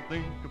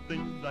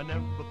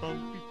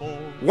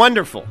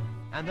 Wonderful.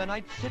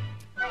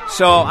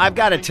 So I've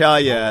got to tell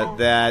you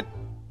that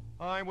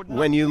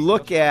when you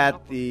look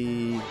at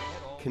the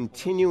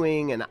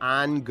continuing and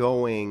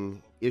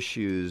ongoing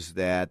issues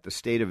that the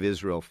state of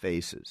Israel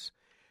faces,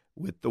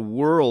 with the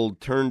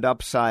world turned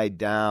upside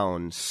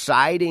down,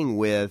 siding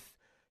with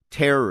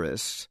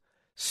terrorists,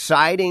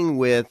 siding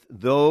with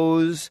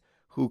those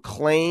who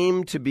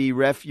claim to be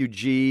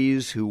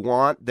refugees, who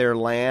want their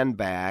land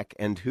back,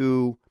 and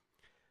who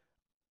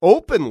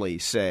openly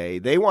say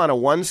they want a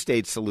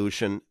one-state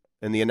solution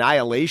and the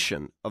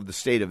annihilation of the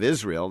state of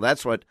Israel.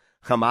 That's what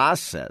Hamas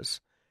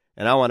says.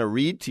 And I want to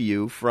read to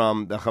you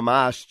from the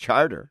Hamas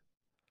charter,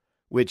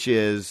 which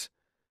is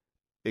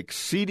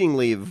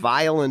exceedingly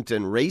violent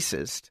and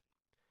racist.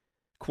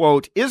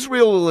 Quote,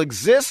 Israel will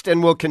exist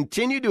and will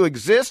continue to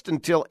exist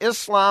until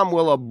Islam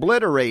will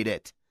obliterate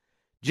it,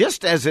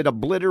 just as it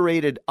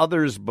obliterated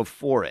others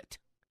before it.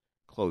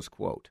 Close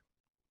quote.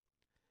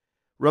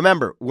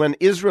 Remember, when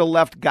Israel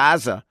left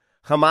Gaza,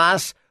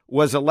 Hamas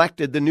was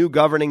elected the new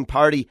governing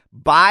party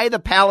by the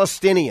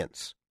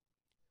Palestinians.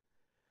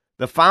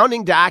 The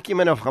founding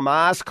document of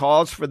Hamas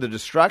calls for the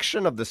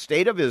destruction of the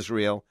state of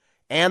Israel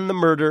and the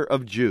murder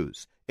of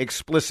Jews,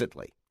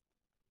 explicitly.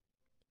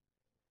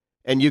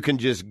 And you can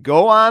just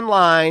go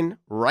online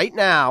right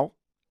now,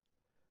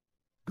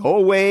 go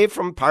away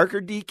from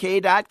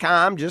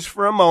ParkerDK.com just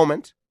for a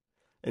moment,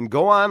 and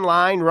go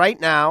online right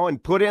now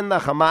and put in the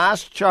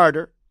Hamas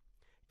Charter,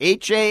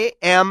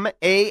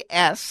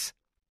 Hamas,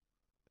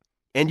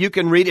 and you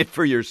can read it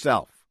for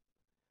yourself.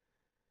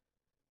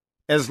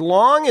 As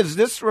long as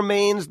this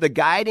remains the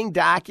guiding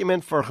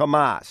document for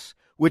Hamas,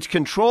 which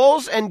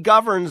controls and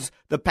governs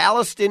the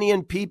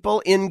Palestinian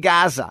people in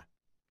Gaza,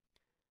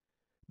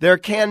 there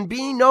can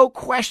be no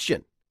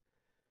question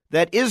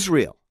that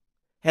Israel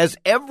has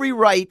every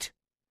right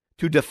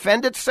to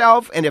defend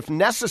itself and, if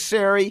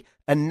necessary,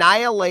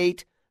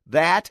 annihilate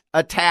that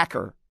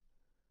attacker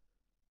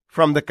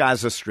from the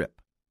Gaza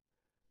Strip.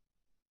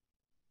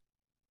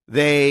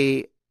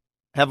 They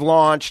have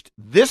launched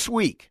this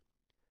week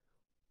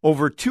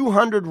over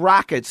 200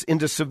 rockets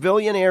into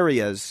civilian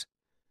areas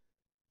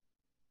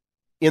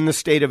in the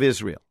state of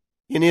Israel,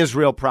 in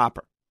Israel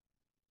proper.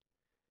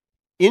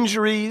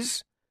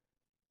 Injuries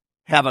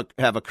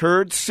have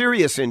occurred,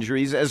 serious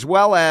injuries, as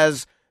well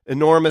as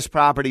enormous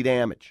property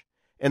damage.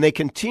 And they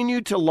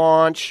continue to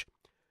launch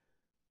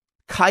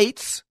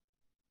kites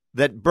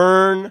that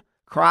burn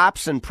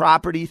crops and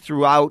property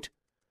throughout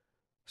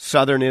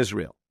southern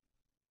Israel.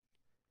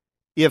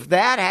 If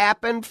that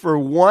happened for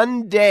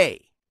one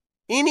day,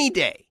 any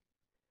day,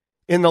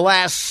 in the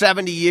last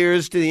 70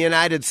 years to the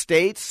United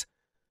States,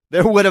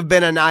 there would have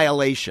been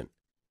annihilation.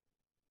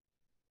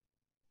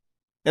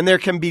 And there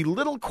can be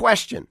little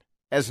question,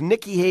 as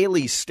Nikki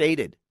Haley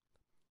stated,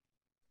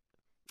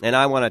 and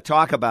I want to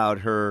talk about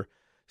her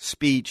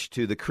speech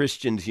to the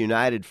Christians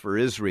United for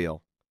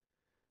Israel,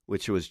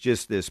 which was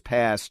just this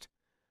past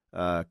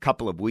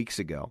couple of weeks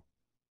ago.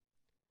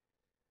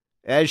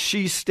 As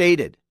she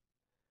stated,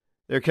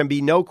 there can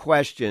be no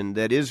question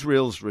that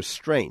Israel's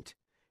restraint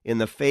in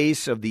the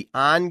face of the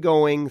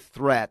ongoing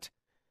threat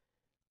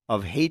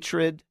of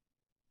hatred,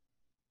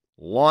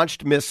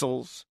 launched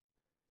missiles,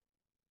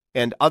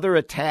 and other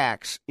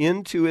attacks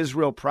into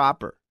Israel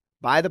proper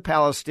by the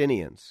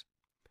Palestinians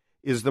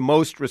is the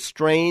most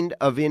restrained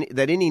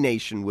that any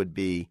nation would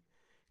be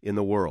in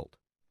the world.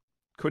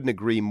 Couldn't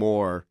agree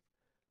more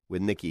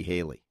with Nikki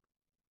Haley.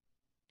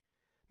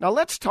 Now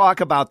let's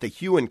talk about the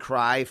hue and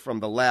cry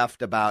from the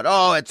left about,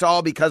 it's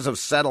all because of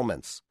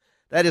settlements.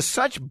 That is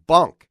such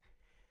bunk.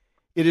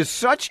 It is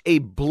such a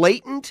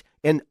blatant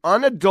and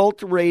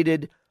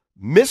unadulterated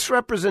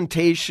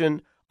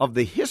misrepresentation of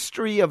the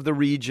history of the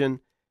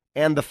region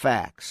and the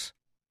facts.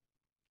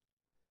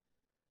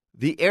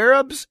 The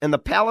Arabs and the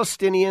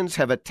Palestinians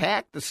have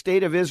attacked the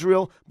state of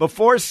Israel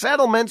before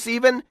settlements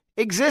even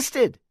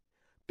existed,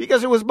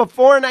 because it was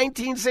before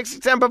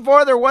 1967,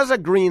 before there was a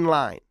green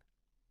line.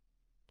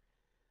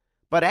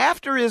 But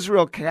after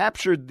Israel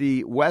captured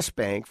the West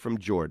Bank from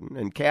Jordan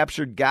and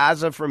captured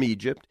Gaza from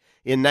Egypt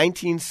in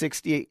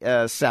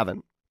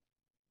 1967,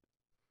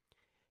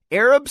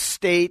 Arab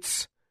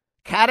states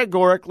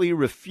categorically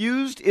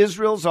refused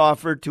Israel's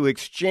offer to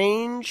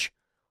exchange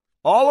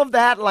all of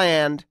that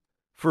land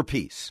for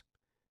peace.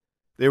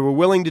 They were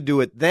willing to do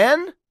it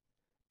then,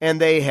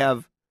 and they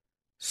have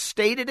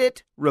stated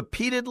it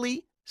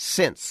repeatedly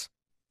since.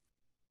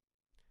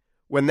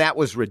 When that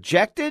was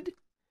rejected,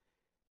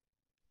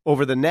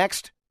 over the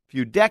next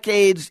few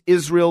decades,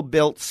 Israel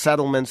built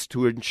settlements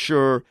to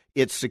ensure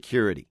its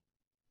security.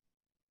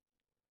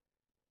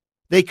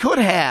 They could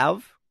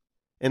have,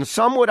 and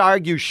some would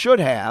argue should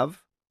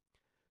have,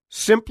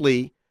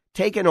 simply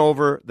taken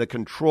over the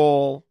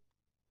control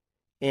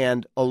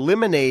and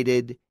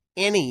eliminated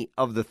any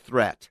of the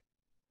threat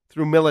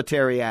through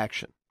military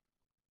action.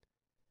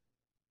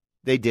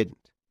 They didn't.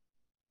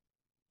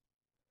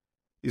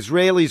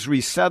 Israelis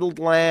resettled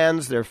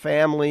lands their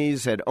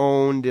families had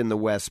owned in the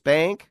West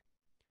Bank,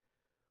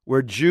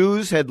 where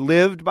Jews had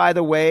lived, by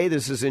the way,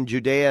 this is in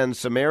Judea and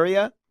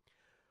Samaria,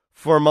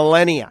 for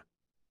millennia,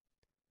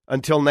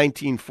 until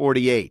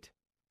 1948,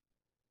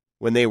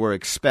 when they were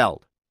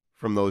expelled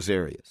from those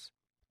areas.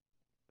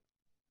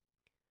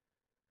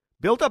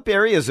 Built-up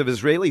areas of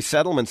Israeli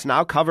settlements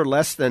now cover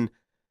less than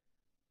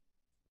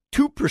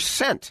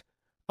 2%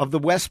 of the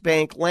West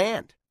Bank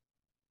land.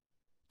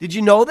 Did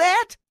you know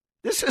that?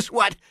 This is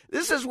what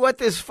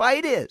this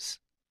fight is.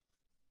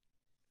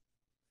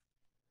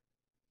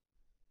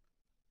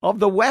 Of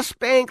the West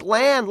Bank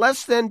land,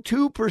 less than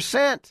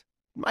 2%.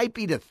 Might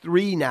be to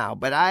 3% now,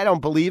 but I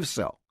don't believe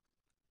so.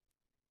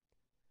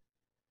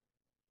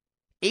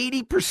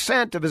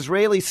 80% of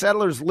Israeli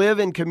settlers live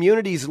in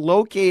communities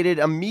located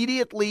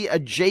immediately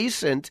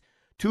adjacent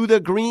to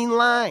the Green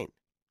Line.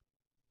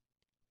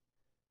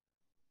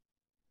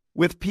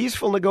 With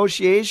peaceful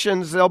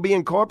negotiations, they'll be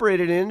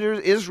incorporated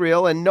into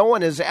Israel, and no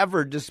one has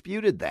ever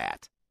disputed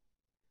that.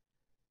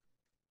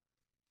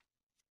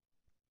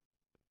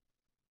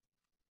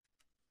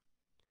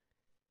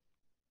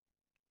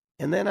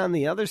 And then on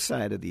the other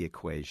side of the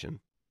equation,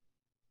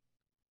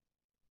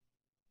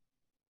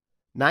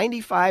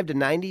 95 to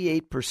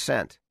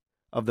 98%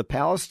 of the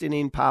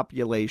Palestinian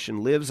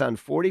population lives on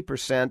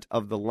 40%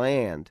 of the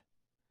land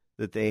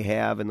that they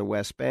have in the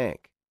West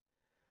Bank,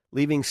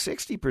 leaving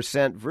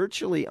 60%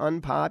 virtually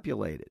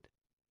unpopulated.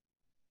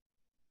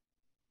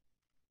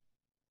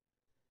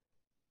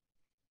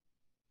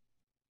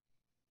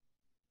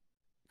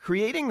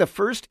 Creating the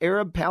first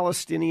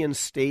Arab-Palestinian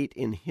state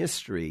in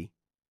history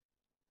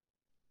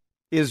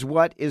is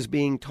what is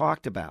being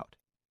talked about,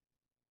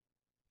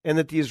 and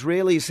that the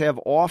Israelis have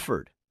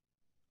offered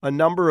a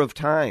number of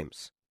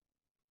times.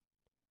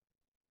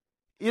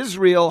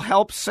 Israel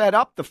helped set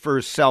up the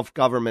first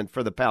self-government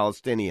for the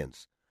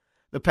Palestinians,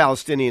 the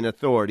Palestinian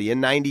Authority, in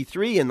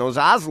 1993 in those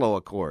Oslo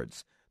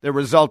Accords that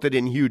resulted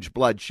in huge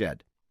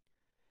bloodshed.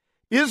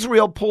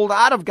 Israel pulled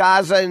out of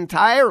Gaza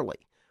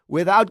entirely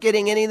without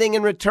getting anything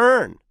in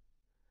return.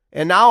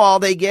 And now all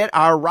they get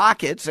are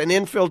rockets and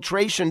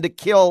infiltration to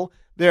kill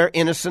their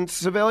innocent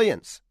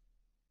civilians.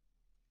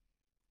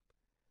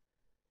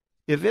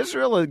 If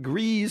Israel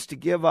agrees to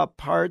give up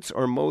parts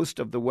or most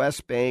of the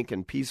West Bank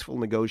in peaceful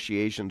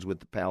negotiations with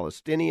the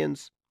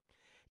Palestinians,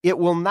 it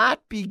will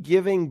not be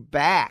giving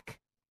back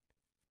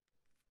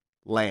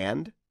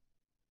land,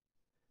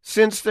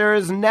 since there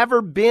has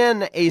never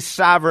been a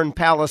sovereign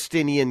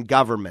Palestinian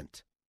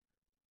government.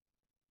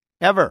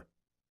 Ever.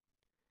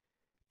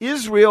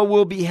 Israel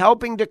will be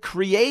helping to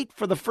create,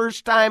 for the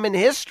first time in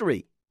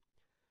history,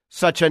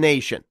 such a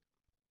nation.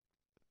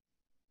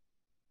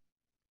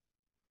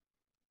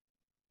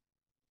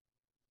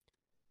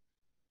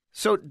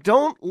 So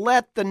don't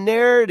let the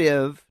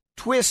narrative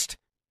twist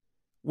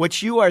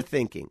what you are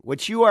thinking,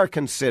 what you are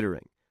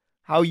considering,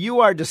 how you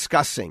are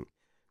discussing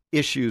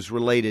issues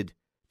related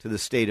to the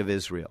state of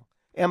Israel.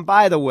 And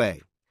by the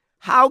way,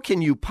 how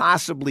can you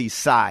possibly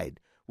side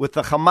with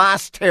the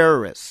Hamas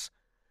terrorists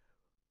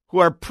who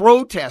are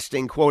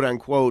protesting, quote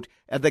unquote,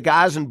 at the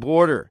Gazan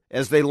border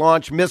as they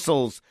launch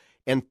missiles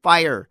and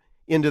fire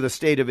into the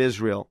state of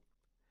Israel?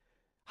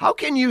 How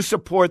can you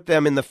support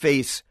them in the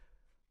face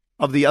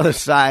of the other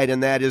side,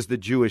 and that is the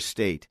Jewish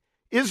state?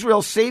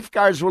 Israel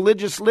safeguards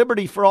religious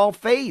liberty for all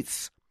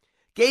faiths.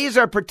 Gays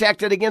are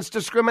protected against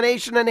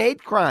discrimination and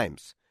hate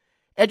crimes.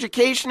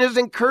 Education is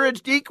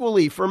encouraged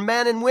equally for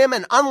men and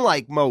women,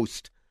 unlike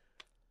most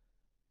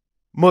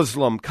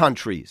Muslim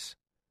countries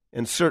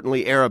and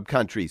certainly Arab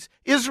countries.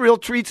 Israel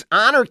treats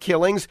honor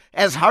killings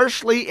as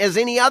harshly as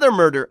any other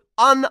murder,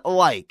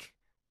 unlike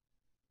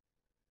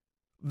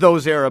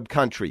those Arab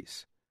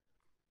countries.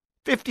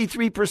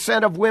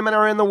 53% of women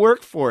are in the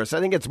workforce. I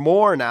think it's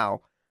more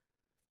now,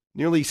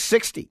 nearly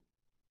 60,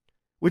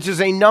 which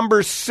is a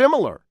number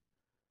similar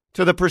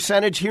to the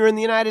percentage here in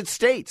the United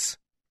States.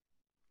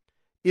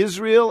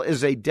 Israel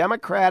is a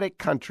democratic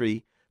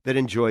country that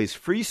enjoys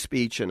free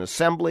speech and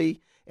assembly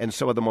and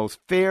some of the most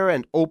fair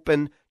and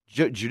open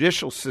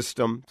judicial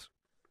systems,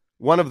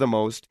 one of the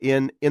most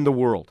in the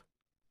world.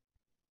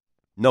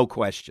 No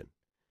question.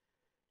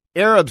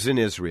 Arabs in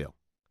Israel.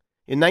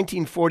 In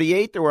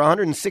 1948, there were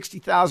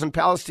 160,000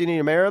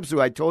 Palestinian Arabs, who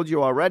I told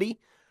you already,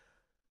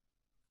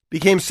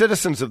 became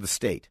citizens of the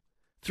state.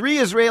 3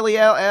 Israeli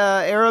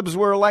Arabs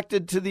were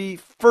elected to the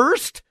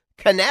first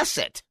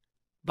Knesset,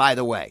 by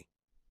the way.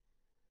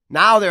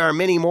 Now there are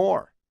many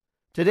more.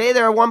 Today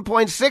there are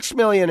 1.6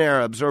 million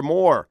Arabs or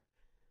more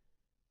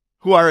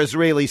who are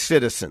Israeli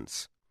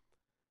citizens.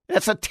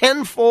 That's a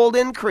 10-fold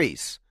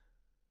increase.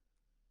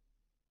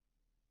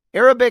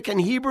 Arabic and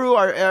Hebrew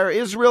are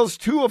Israel's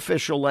two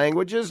official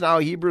languages. Now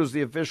Hebrew is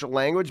the official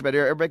language, but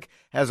Arabic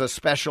has a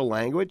special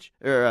language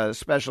or a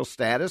special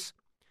status.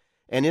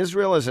 And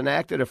Israel has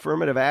enacted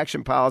affirmative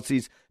action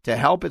policies to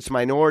help its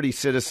minority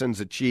citizens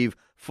achieve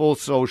full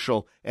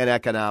social and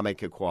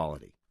economic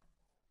equality.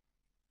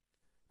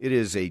 It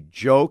is a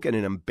joke and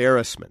an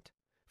embarrassment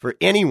for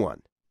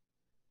anyone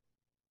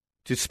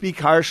to speak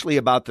harshly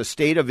about the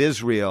state of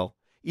Israel,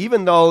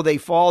 even though they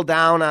fall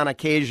down on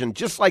occasion,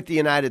 just like the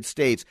United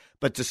States,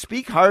 but to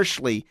speak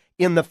harshly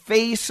in the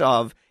face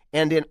of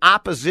and in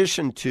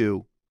opposition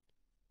to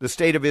the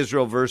state of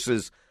Israel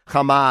versus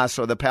Hamas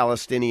or the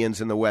Palestinians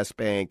in the West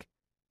Bank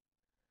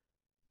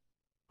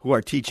who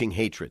are teaching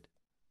hatred.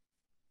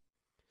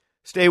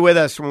 Stay with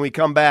us. When we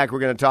come back, we're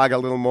going to talk a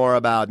little more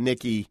about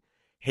Nikki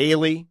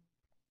Haley.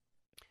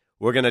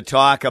 We're going to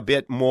talk a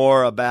bit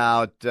more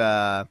about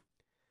the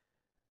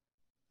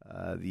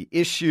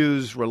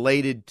issues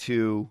related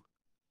to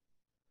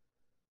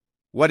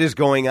what is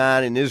going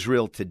on in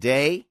Israel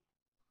today.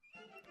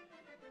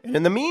 And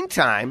in the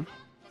meantime,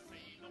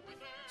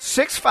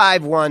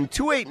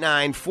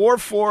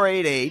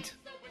 651-289-4488.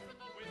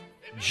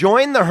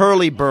 Join the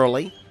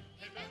hurly-burly,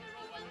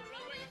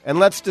 and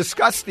let's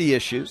discuss the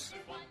issues.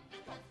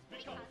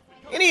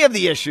 Any of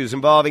the issues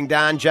involving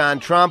Don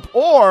John Trump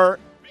or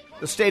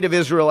the state of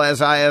Israel,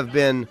 as I have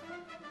been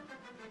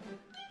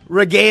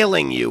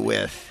regaling you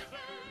with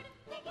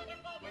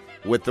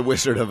the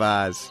Wizard of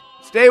Oz.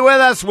 Stay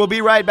with us. We'll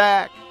be right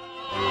back.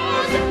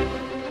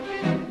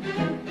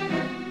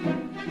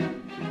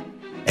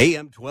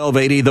 AM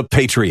 1280, The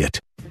Patriot.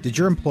 Did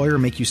your employer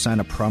make you sign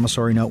a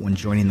promissory note when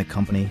joining the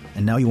company,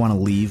 and now you want to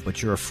leave, but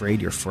you're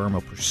afraid your firm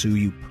will pursue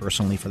you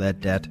personally for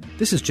that debt?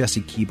 This is Jesse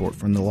Keyboard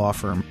from the law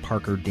firm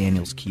Parker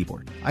Daniels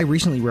Keyboard. I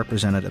recently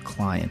represented a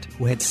client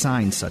who had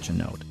signed such a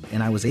note,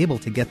 and I was able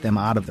to get them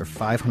out of their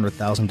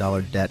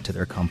 $500,000 debt to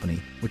their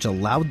company, which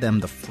allowed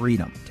them the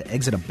freedom to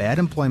exit a bad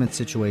employment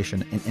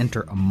situation and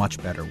enter a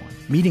much better one.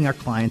 Meeting our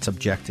clients'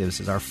 objectives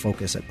is our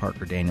focus at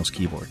Parker Daniels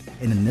Keyboard,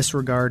 and in this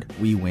regard,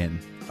 we win.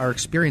 Our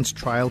experienced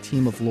trial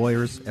team of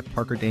lawyers at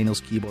Parker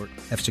Daniels Keyboard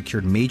have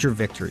secured major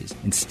victories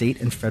in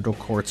state and federal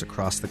courts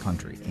across the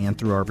country and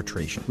through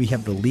arbitration. We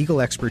have the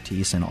legal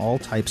expertise in all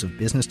types of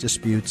business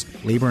disputes,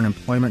 labor and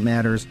employment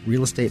matters,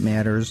 real estate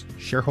matters,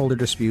 shareholder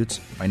disputes,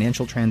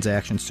 financial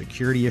transactions,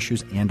 security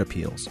issues, and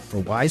appeals. For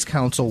wise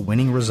counsel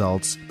winning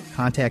results,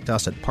 contact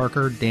us at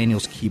Parker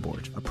Daniels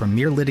Keyboard, a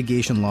premier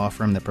litigation law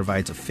firm that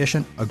provides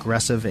efficient,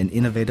 aggressive, and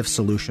innovative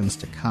solutions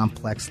to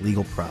complex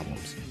legal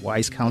problems.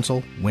 Wise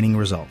counsel, winning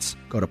results.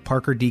 Go to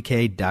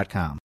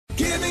parkerdk.com.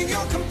 Giving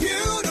your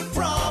computer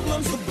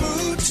problems the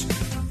boot.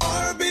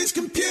 Arby's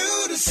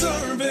Computer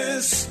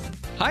Service.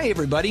 Hi,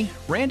 everybody.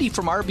 Randy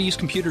from RB's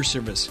Computer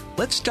Service.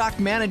 Let's talk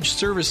managed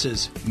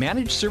services.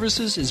 Managed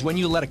services is when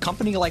you let a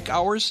company like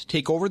ours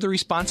take over the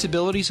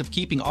responsibilities of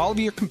keeping all of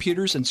your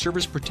computers and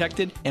servers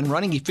protected and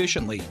running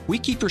efficiently. We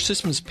keep your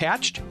systems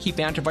patched, keep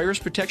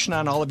antivirus protection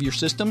on all of your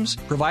systems,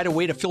 provide a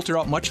way to filter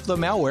out much of the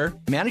malware,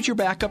 manage your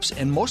backups,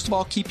 and most of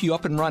all, keep you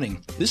up and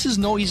running. This is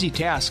no easy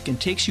task and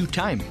takes you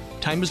time.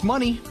 Time is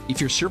money. If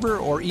your server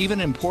or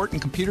even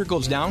important computer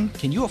goes down,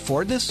 can you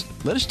afford this?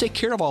 Let us take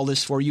care of all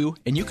this for you,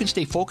 and you can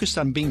stay focused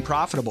on being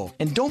profitable.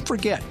 And don't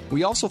forget,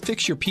 we also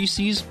fix your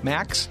PCs,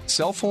 Macs,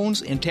 cell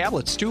phones, and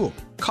tablets too.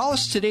 Call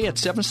us today at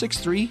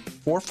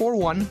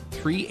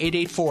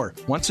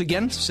 763-441-3884. Once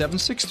again,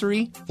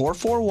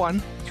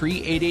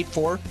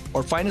 763-441-3884,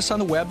 or find us on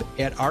the web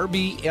at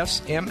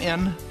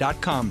rbsmn.com.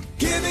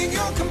 Giving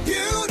your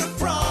computer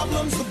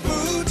problems the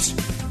boot.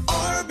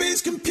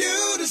 Arby's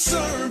Computer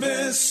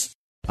Service.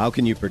 How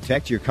can you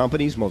protect your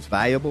company's most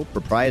valuable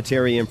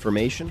proprietary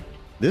information?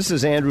 This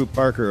is Andrew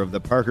Parker of the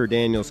Parker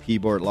Daniels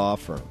Keyboard Law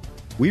Firm.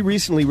 We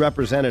recently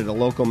represented a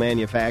local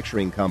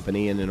manufacturing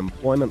company in an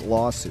employment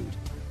lawsuit.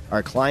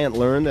 Our client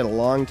learned that a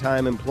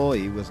longtime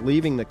employee was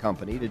leaving the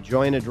company to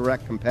join a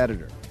direct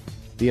competitor.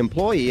 The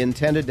employee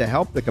intended to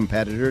help the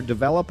competitor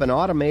develop an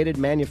automated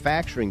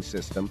manufacturing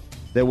system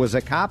that was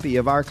a copy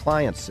of our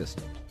client's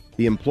system.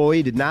 The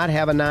employee did not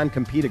have a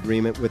non-compete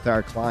agreement with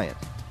our client.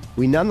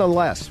 We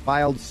nonetheless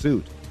filed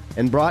suit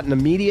and brought an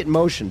immediate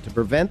motion to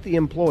prevent the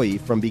employee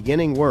from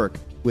beginning work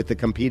with the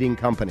competing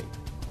company.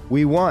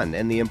 We won,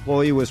 and the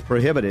employee was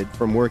prohibited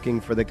from working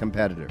for the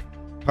competitor.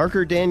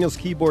 Parker Daniels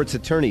Keyboard's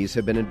attorneys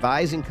have been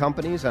advising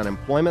companies on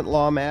employment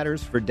law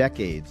matters for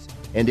decades,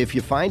 and if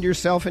you find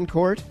yourself in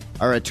court,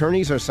 our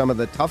attorneys are some of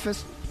the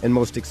toughest and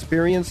most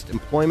experienced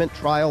employment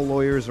trial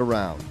lawyers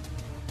around.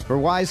 For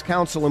wise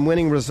counsel and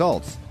winning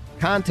results,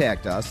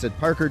 contact us at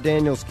Parker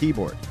Daniels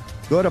Keyboard.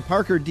 Go to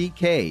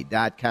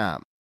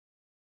parkerdk.com.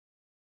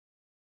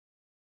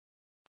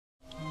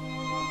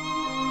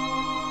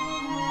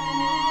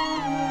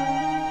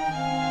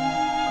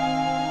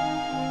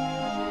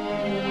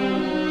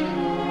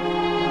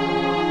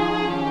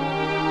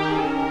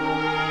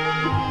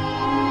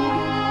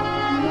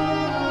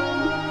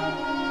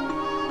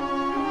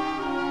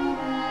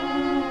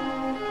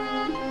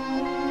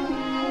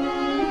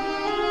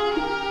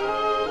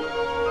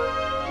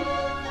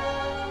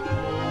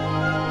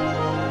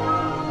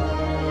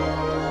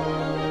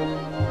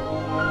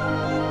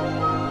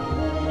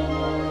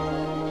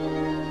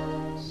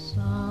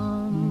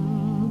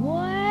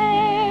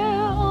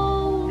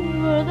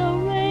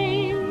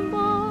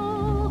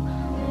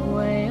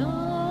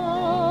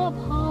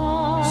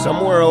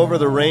 somewhere over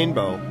the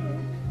rainbow,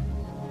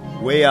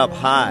 way up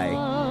high,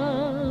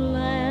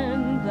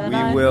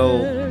 we will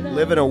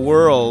live in a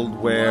world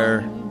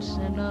where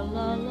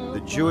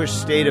the Jewish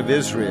state of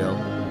Israel,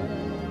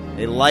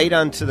 a light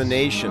unto the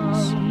nations,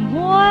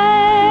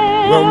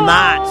 will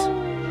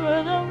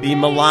not be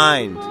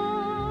maligned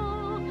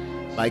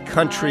by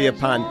country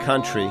upon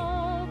country,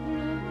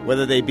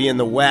 whether they be in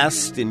the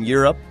West, in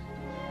Europe,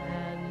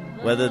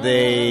 whether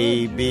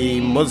they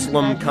be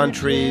Muslim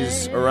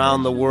countries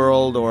around the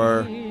world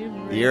or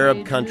the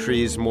Arab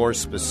countries more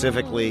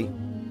specifically,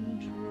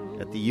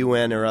 at the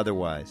UN or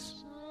otherwise.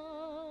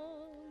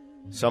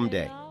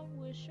 Someday.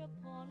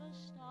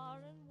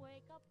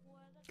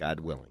 God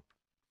willing.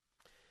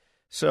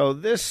 So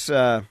this,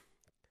 a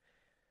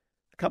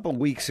couple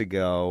weeks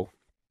ago,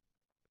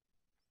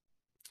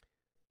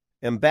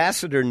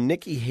 Ambassador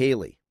Nikki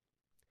Haley,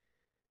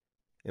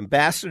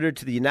 ambassador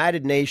to the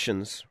United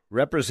Nations,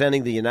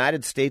 representing the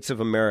United States of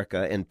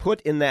America, and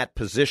put in that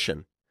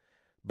position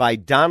by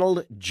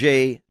Donald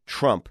J.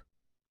 Trump,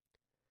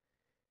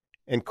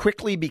 and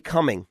quickly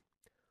becoming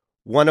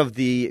one of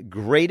the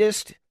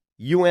greatest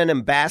UN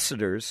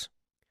ambassadors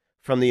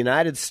from the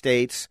United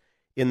States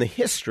in the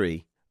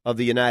history of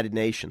the United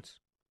Nations.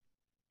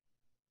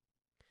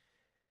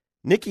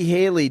 Nikki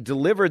Haley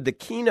delivered the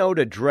keynote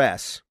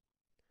address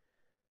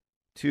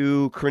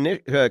to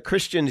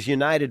Christians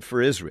United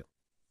for Israel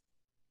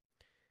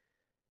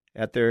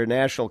at their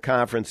national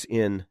conference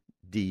in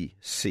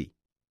D.C.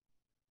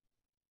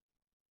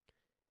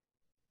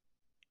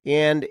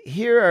 And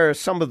here are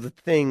some of the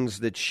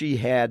things that she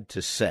had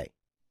to say.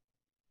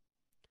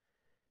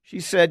 She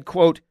said,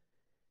 quote,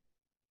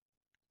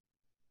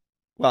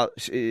 well,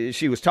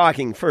 she was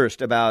talking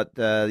first about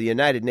the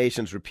United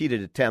Nations'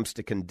 repeated attempts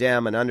to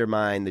condemn and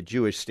undermine the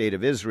Jewish state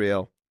of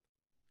Israel,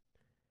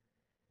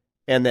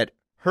 and that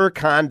her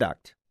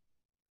conduct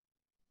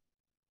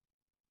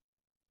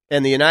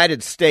and the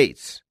United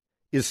States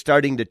is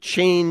starting to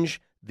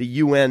change the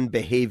UN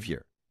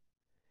behavior.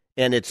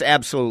 And it's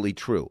absolutely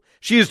true.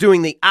 She is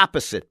doing the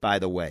opposite, by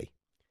the way,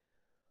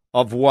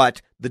 of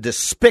what the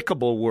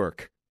despicable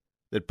work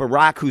that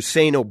Barack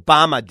Hussein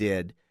Obama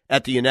did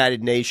at the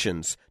United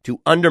Nations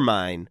to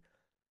undermine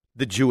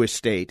the Jewish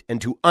state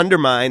and to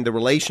undermine the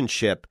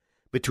relationship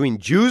between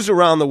Jews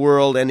around the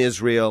world and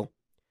Israel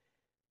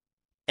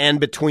and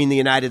between the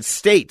United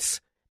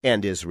States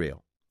and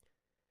Israel.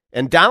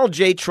 And Donald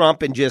J.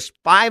 Trump, in just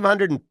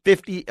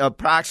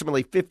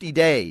approximately 50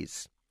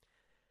 days,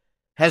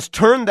 has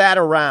turned that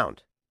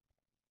around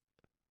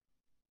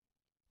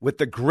with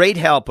the great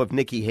help of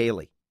Nikki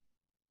Haley.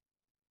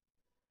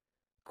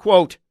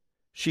 Quote,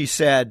 she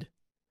said,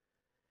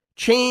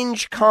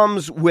 change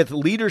comes with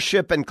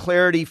leadership and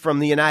clarity from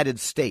the United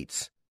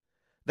States.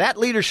 That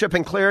leadership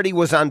and clarity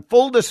was on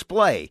full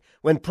display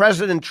when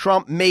President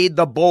Trump made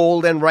the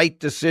bold and right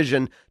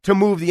decision to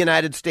move the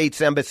United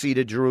States Embassy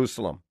to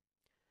Jerusalem.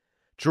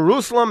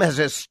 Jerusalem has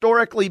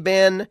historically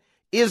been,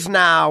 is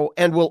now,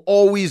 and will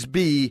always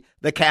be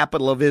the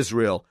capital of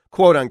Israel,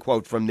 quote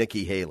unquote, from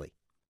Nikki Haley.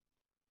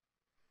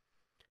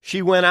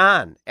 She went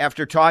on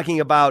after talking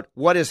about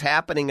what is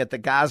happening at the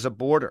Gaza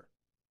border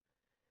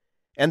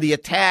and the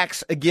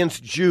attacks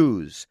against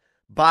Jews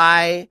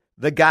by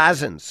the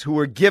Gazans who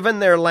were given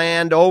their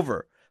land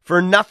over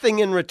for nothing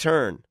in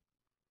return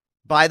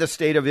by the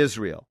state of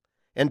Israel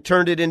and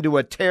turned it into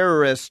a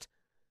terrorist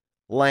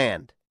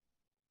land.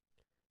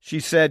 She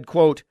said,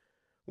 quote,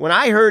 when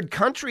I heard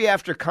country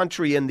after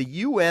country in the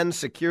UN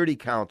Security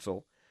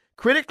Council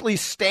critically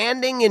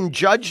standing in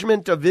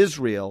judgment of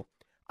Israel,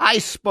 I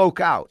spoke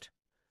out.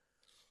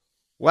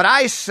 What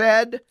I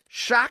said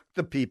shocked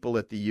the people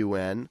at the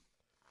UN,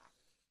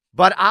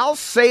 but I'll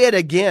say it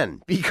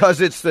again because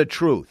it's the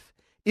truth.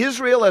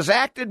 Israel has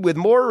acted with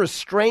more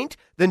restraint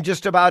than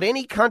just about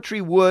any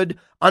country would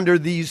under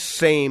these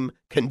same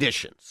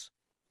conditions.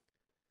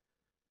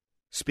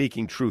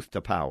 Speaking truth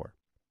to power.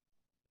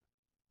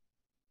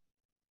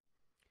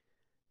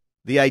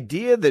 The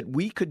idea that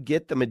we could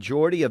get the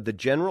majority of the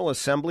General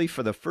Assembly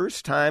for the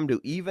first time to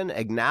even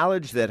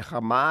acknowledge that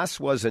Hamas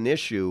was an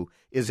issue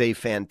is a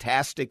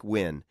fantastic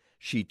win,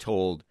 she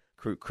told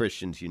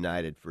Christians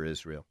United for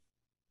Israel.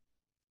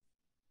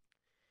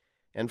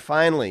 And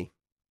finally,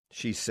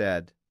 she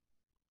said,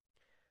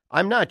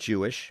 I'm not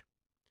Jewish,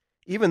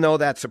 even though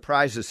that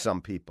surprises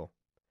some people.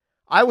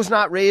 I was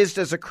not raised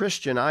as a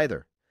Christian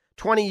either.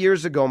 20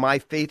 years ago, my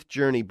faith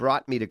journey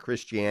brought me to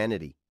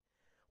Christianity,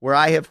 where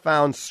I have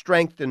found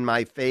strength in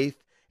my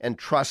faith and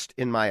trust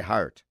in my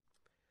heart.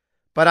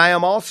 But I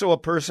am also a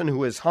person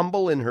who is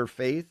humble in her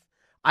faith.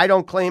 I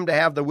don't claim to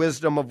have the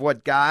wisdom of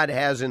what God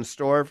has in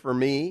store for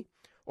me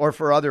or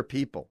for other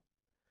people.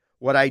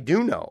 What I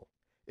do know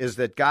is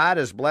that God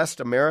has blessed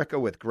America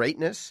with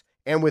greatness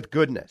and with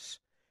goodness.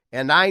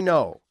 And I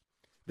know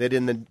that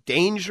in the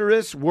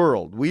dangerous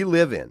world we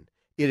live in,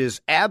 it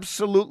is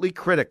absolutely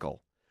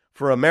critical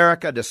for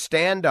America to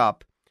stand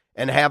up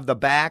and have the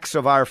backs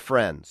of our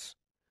friends.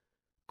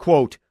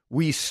 Quote,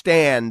 we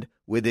stand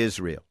with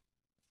Israel.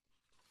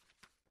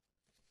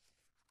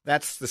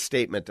 That's the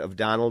statement of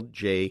Donald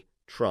J.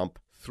 Trump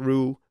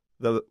through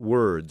the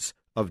words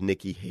of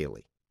Nikki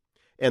Haley.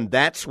 And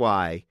that's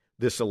why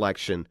this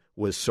election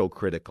was so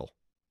critical.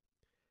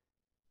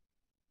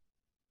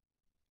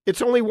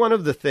 It's only one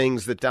of the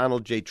things that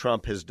Donald J.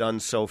 Trump has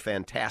done so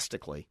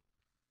fantastically.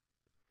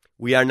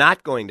 We are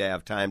not going to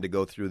have time to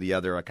go through the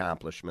other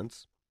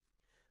accomplishments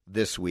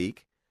this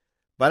week,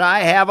 but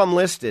I have them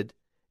listed,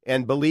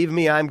 and believe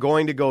me, I'm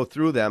going to go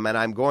through them, and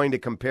I'm going to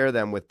compare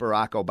them with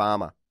Barack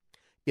Obama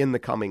in the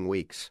coming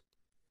weeks.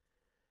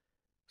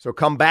 So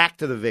come back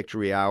to the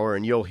Victory Hour,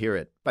 and you'll hear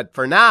it. But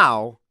for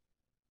now,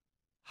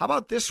 how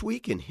about this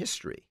week in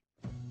history?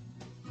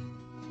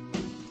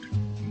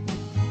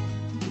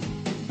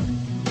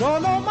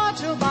 Don't know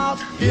much about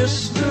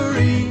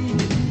history.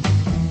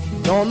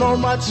 Don't know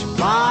much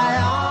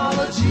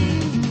biology.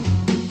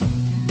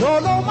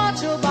 Don't know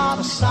much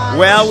about science.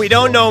 Well, we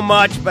don't know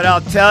much, but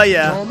I'll tell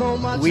you,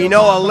 we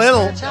know a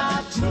little.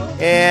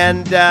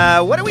 And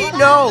what do we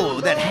know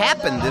that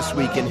happened this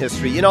week in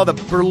history? You know, the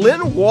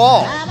Berlin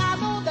Wall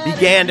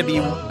began to be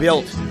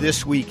built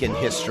this week in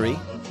history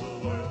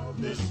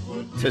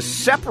to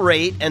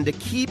separate and to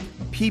keep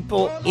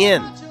people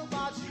in.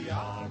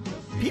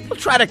 People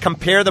try to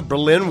compare the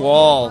Berlin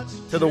Wall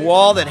to the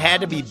wall that had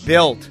to be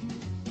built,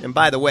 and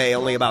by the way,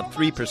 only about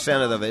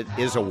 3% of it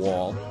is a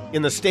wall,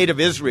 in the state of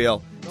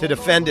Israel to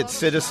defend its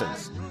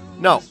citizens.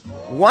 No,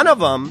 one of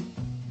them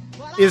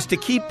is to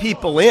keep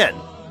people in.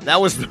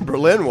 That was the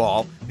Berlin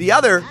Wall. The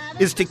other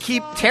is to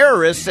keep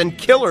terrorists and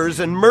killers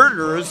and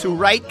murderers who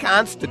write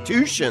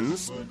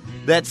constitutions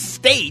that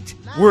state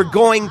we're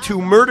going to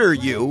murder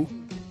you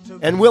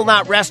and will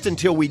not rest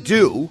until we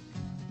do.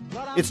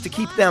 It's to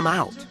keep them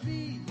out.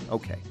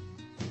 Okay.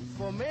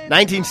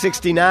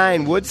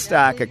 1969,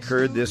 Woodstock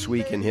occurred this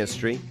week in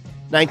history.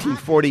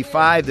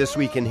 1945, this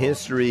week in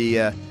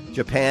history,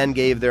 Japan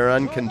gave their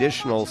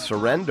unconditional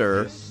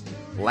surrender.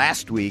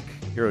 Last week,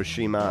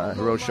 Hiroshima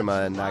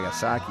and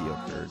Nagasaki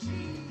occurred.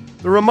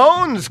 The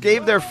Ramones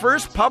gave their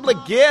first public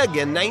gig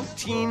in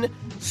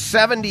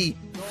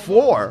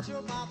 1974.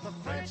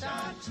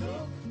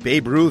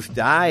 Babe Ruth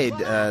died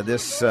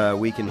this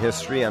week in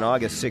history on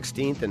August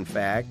 16th, in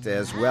fact.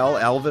 As well,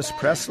 Elvis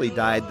Presley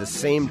died the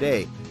same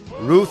day.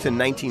 Ruth in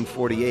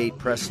 1948,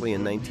 Presley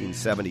in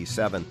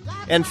 1977.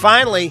 And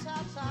finally,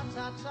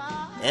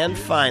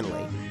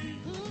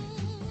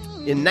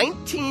 in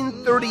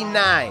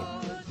 1939,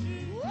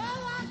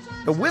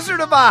 The Wizard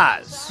of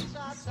Oz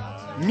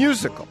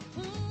musical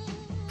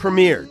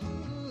premiered.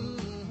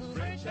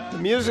 The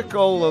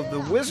musical of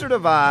The Wizard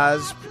of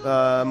Oz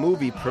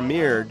movie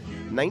premiered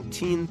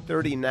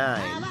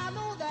 1939.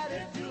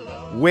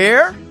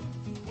 Where?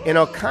 In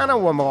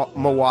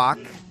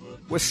Oconomowoc,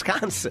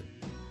 Wisconsin,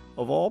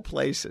 of all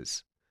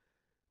places.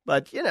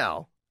 But, you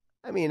know,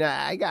 I mean,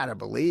 I got to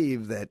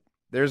believe that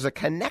there's a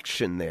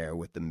connection there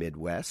with the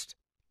Midwest.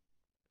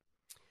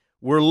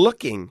 We're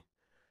looking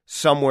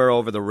somewhere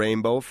over the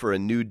rainbow for a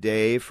new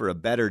day, for a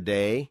better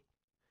day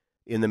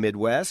in the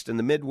Midwest, and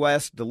the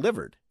Midwest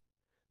delivered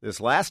this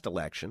last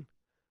election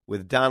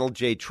with Donald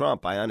J.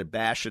 Trump, I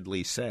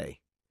unabashedly say.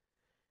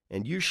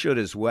 And you should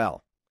as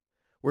well.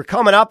 We're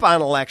coming up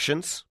on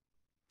elections.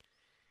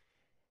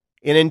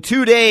 And in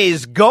 2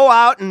 days, go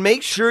out and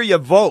make sure you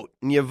vote.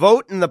 And you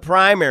vote in the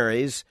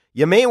primaries.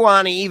 You may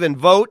want to even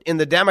vote in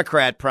the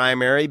Democrat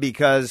primary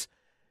because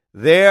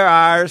there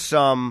are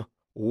some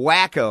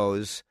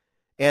wackos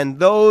and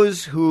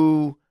those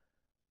who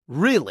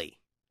really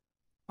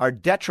are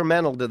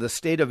detrimental to the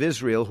state of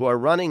Israel who are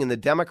running in the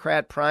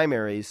Democrat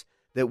primaries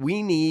that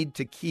we need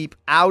to keep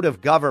out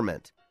of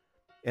government.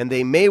 And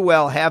they may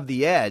well have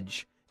the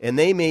edge, and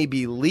they may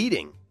be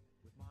leading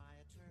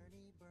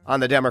on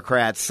the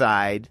Democrat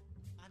side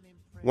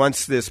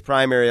once this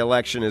primary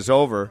election is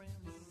over,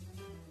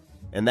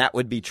 and that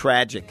would be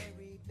tragic.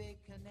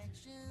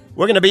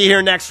 We're going to be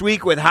here next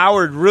week with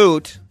Howard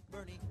Root,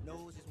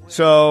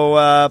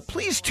 so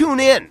please tune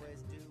in.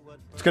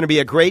 It's going to be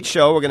a great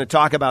show. We're going to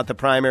talk about the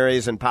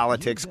primaries and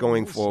politics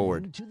going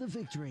forward.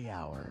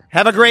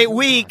 Have a great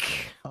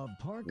week.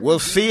 We'll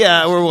see you,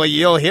 or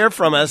you'll hear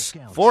from us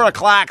 4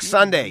 o'clock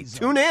Sunday.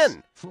 Tune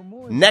in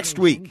next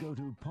week.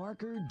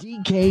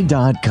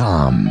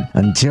 ParkerDK.com.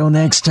 Until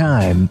next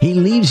time, he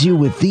leaves you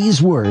with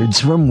these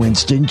words from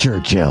Winston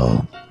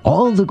Churchill.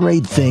 All the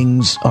great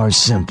things are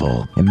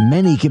simple, and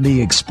many can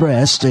be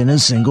expressed in a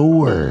single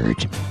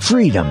word.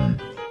 Freedom,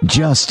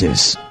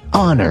 justice,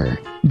 honor,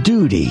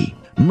 duty,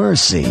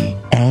 mercy,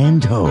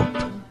 and hope.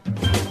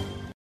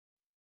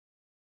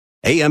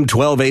 AM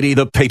 1280,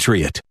 The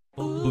Patriot.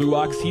 Blue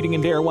Ox Heating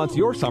and Air wants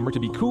your summer to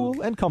be cool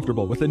and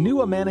comfortable with a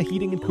new Amana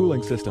heating and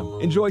cooling system.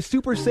 Enjoy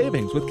super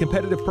savings with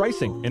competitive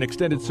pricing, an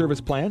extended service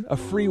plan, a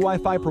free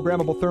Wi-Fi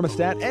programmable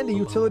thermostat, and a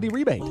utility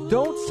rebate.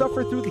 Don't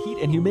suffer through the heat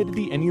and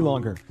humidity any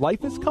longer.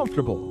 Life is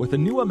comfortable with a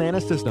new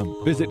Amana system.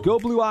 Visit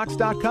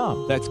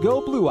GoBlueOx.com. That's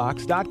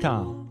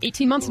GoBlueOx.com.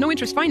 18 months, no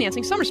interest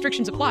financing. Some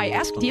restrictions apply.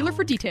 Ask dealer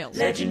for details.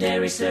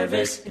 Legendary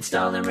service,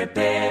 install and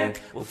repair.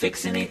 We'll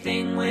fix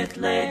anything with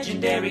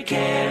legendary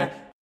care.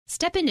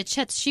 Step into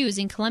Chet's Shoes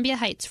in Columbia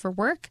Heights for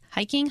work,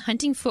 hiking,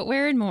 hunting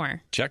footwear, and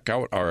more. Check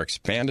out our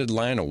expanded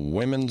line of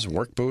women's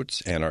work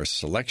boots and our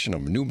selection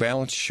of New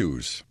Balance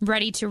shoes.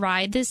 Ready to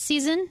ride this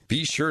season?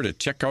 Be sure to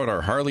check out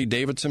our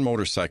Harley-Davidson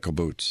motorcycle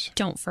boots.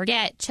 Don't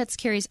forget, Chet's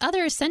carries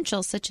other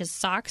essentials such as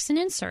socks and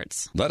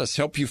inserts. Let us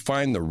help you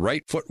find the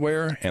right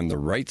footwear and the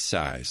right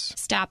size.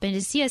 Stop in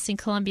to see us in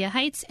Columbia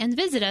Heights and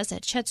visit us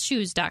at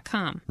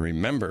chetsshoes.com.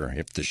 Remember,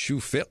 if the shoe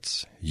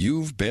fits,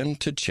 you've been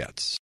to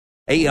Chet's.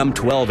 AM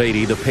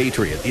 1280, The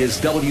Patriot,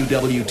 is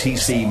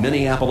WWTC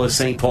Minneapolis,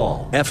 St.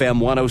 Paul, FM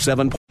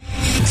 107.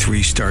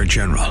 Three-star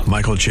General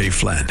Michael J.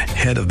 Flynn,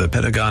 head of the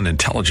Pentagon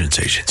Intelligence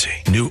Agency,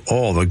 knew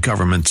all the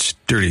government's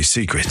dirty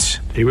secrets.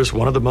 He was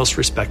one of the most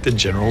respected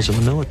generals in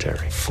the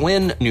military.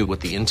 Flynn knew what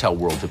the intel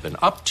world had been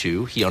up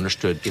to. He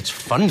understood its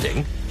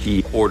funding.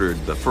 He ordered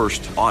the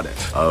first audit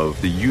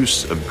of the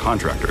use of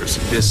contractors.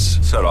 This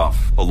set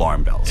off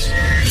alarm bells.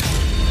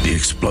 The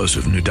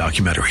explosive new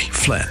documentary,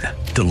 Flynn,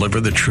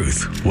 Deliver the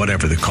Truth,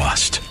 Whatever the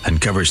Cost,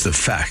 uncovers the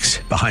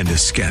facts behind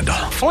this scandal.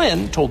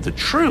 Flynn told the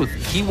truth.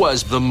 He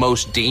was the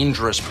most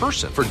dangerous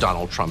person for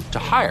Donald Trump to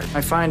hire. I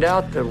find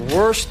out the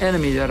worst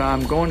enemy that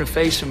I'm going to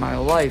face in my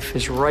life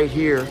is right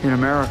here in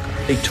America.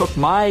 They took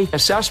my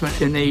assessment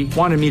and they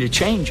wanted me to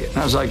change it. And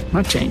I was like, I'm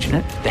not changing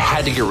it. They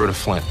had to get rid of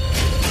Flynn.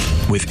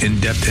 With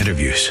in-depth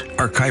interviews,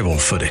 archival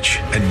footage,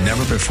 and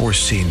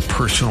never-before-seen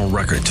personal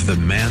records of the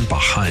man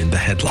behind the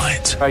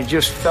headlines. I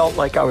just felt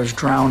like I was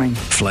drowning.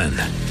 Flynn,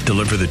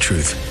 Deliver the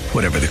Truth,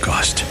 Whatever the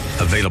Cost.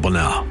 Available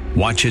now.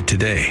 Watch it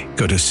today.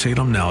 Go to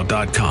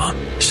salemnow.com.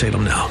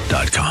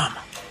 salemnow.com.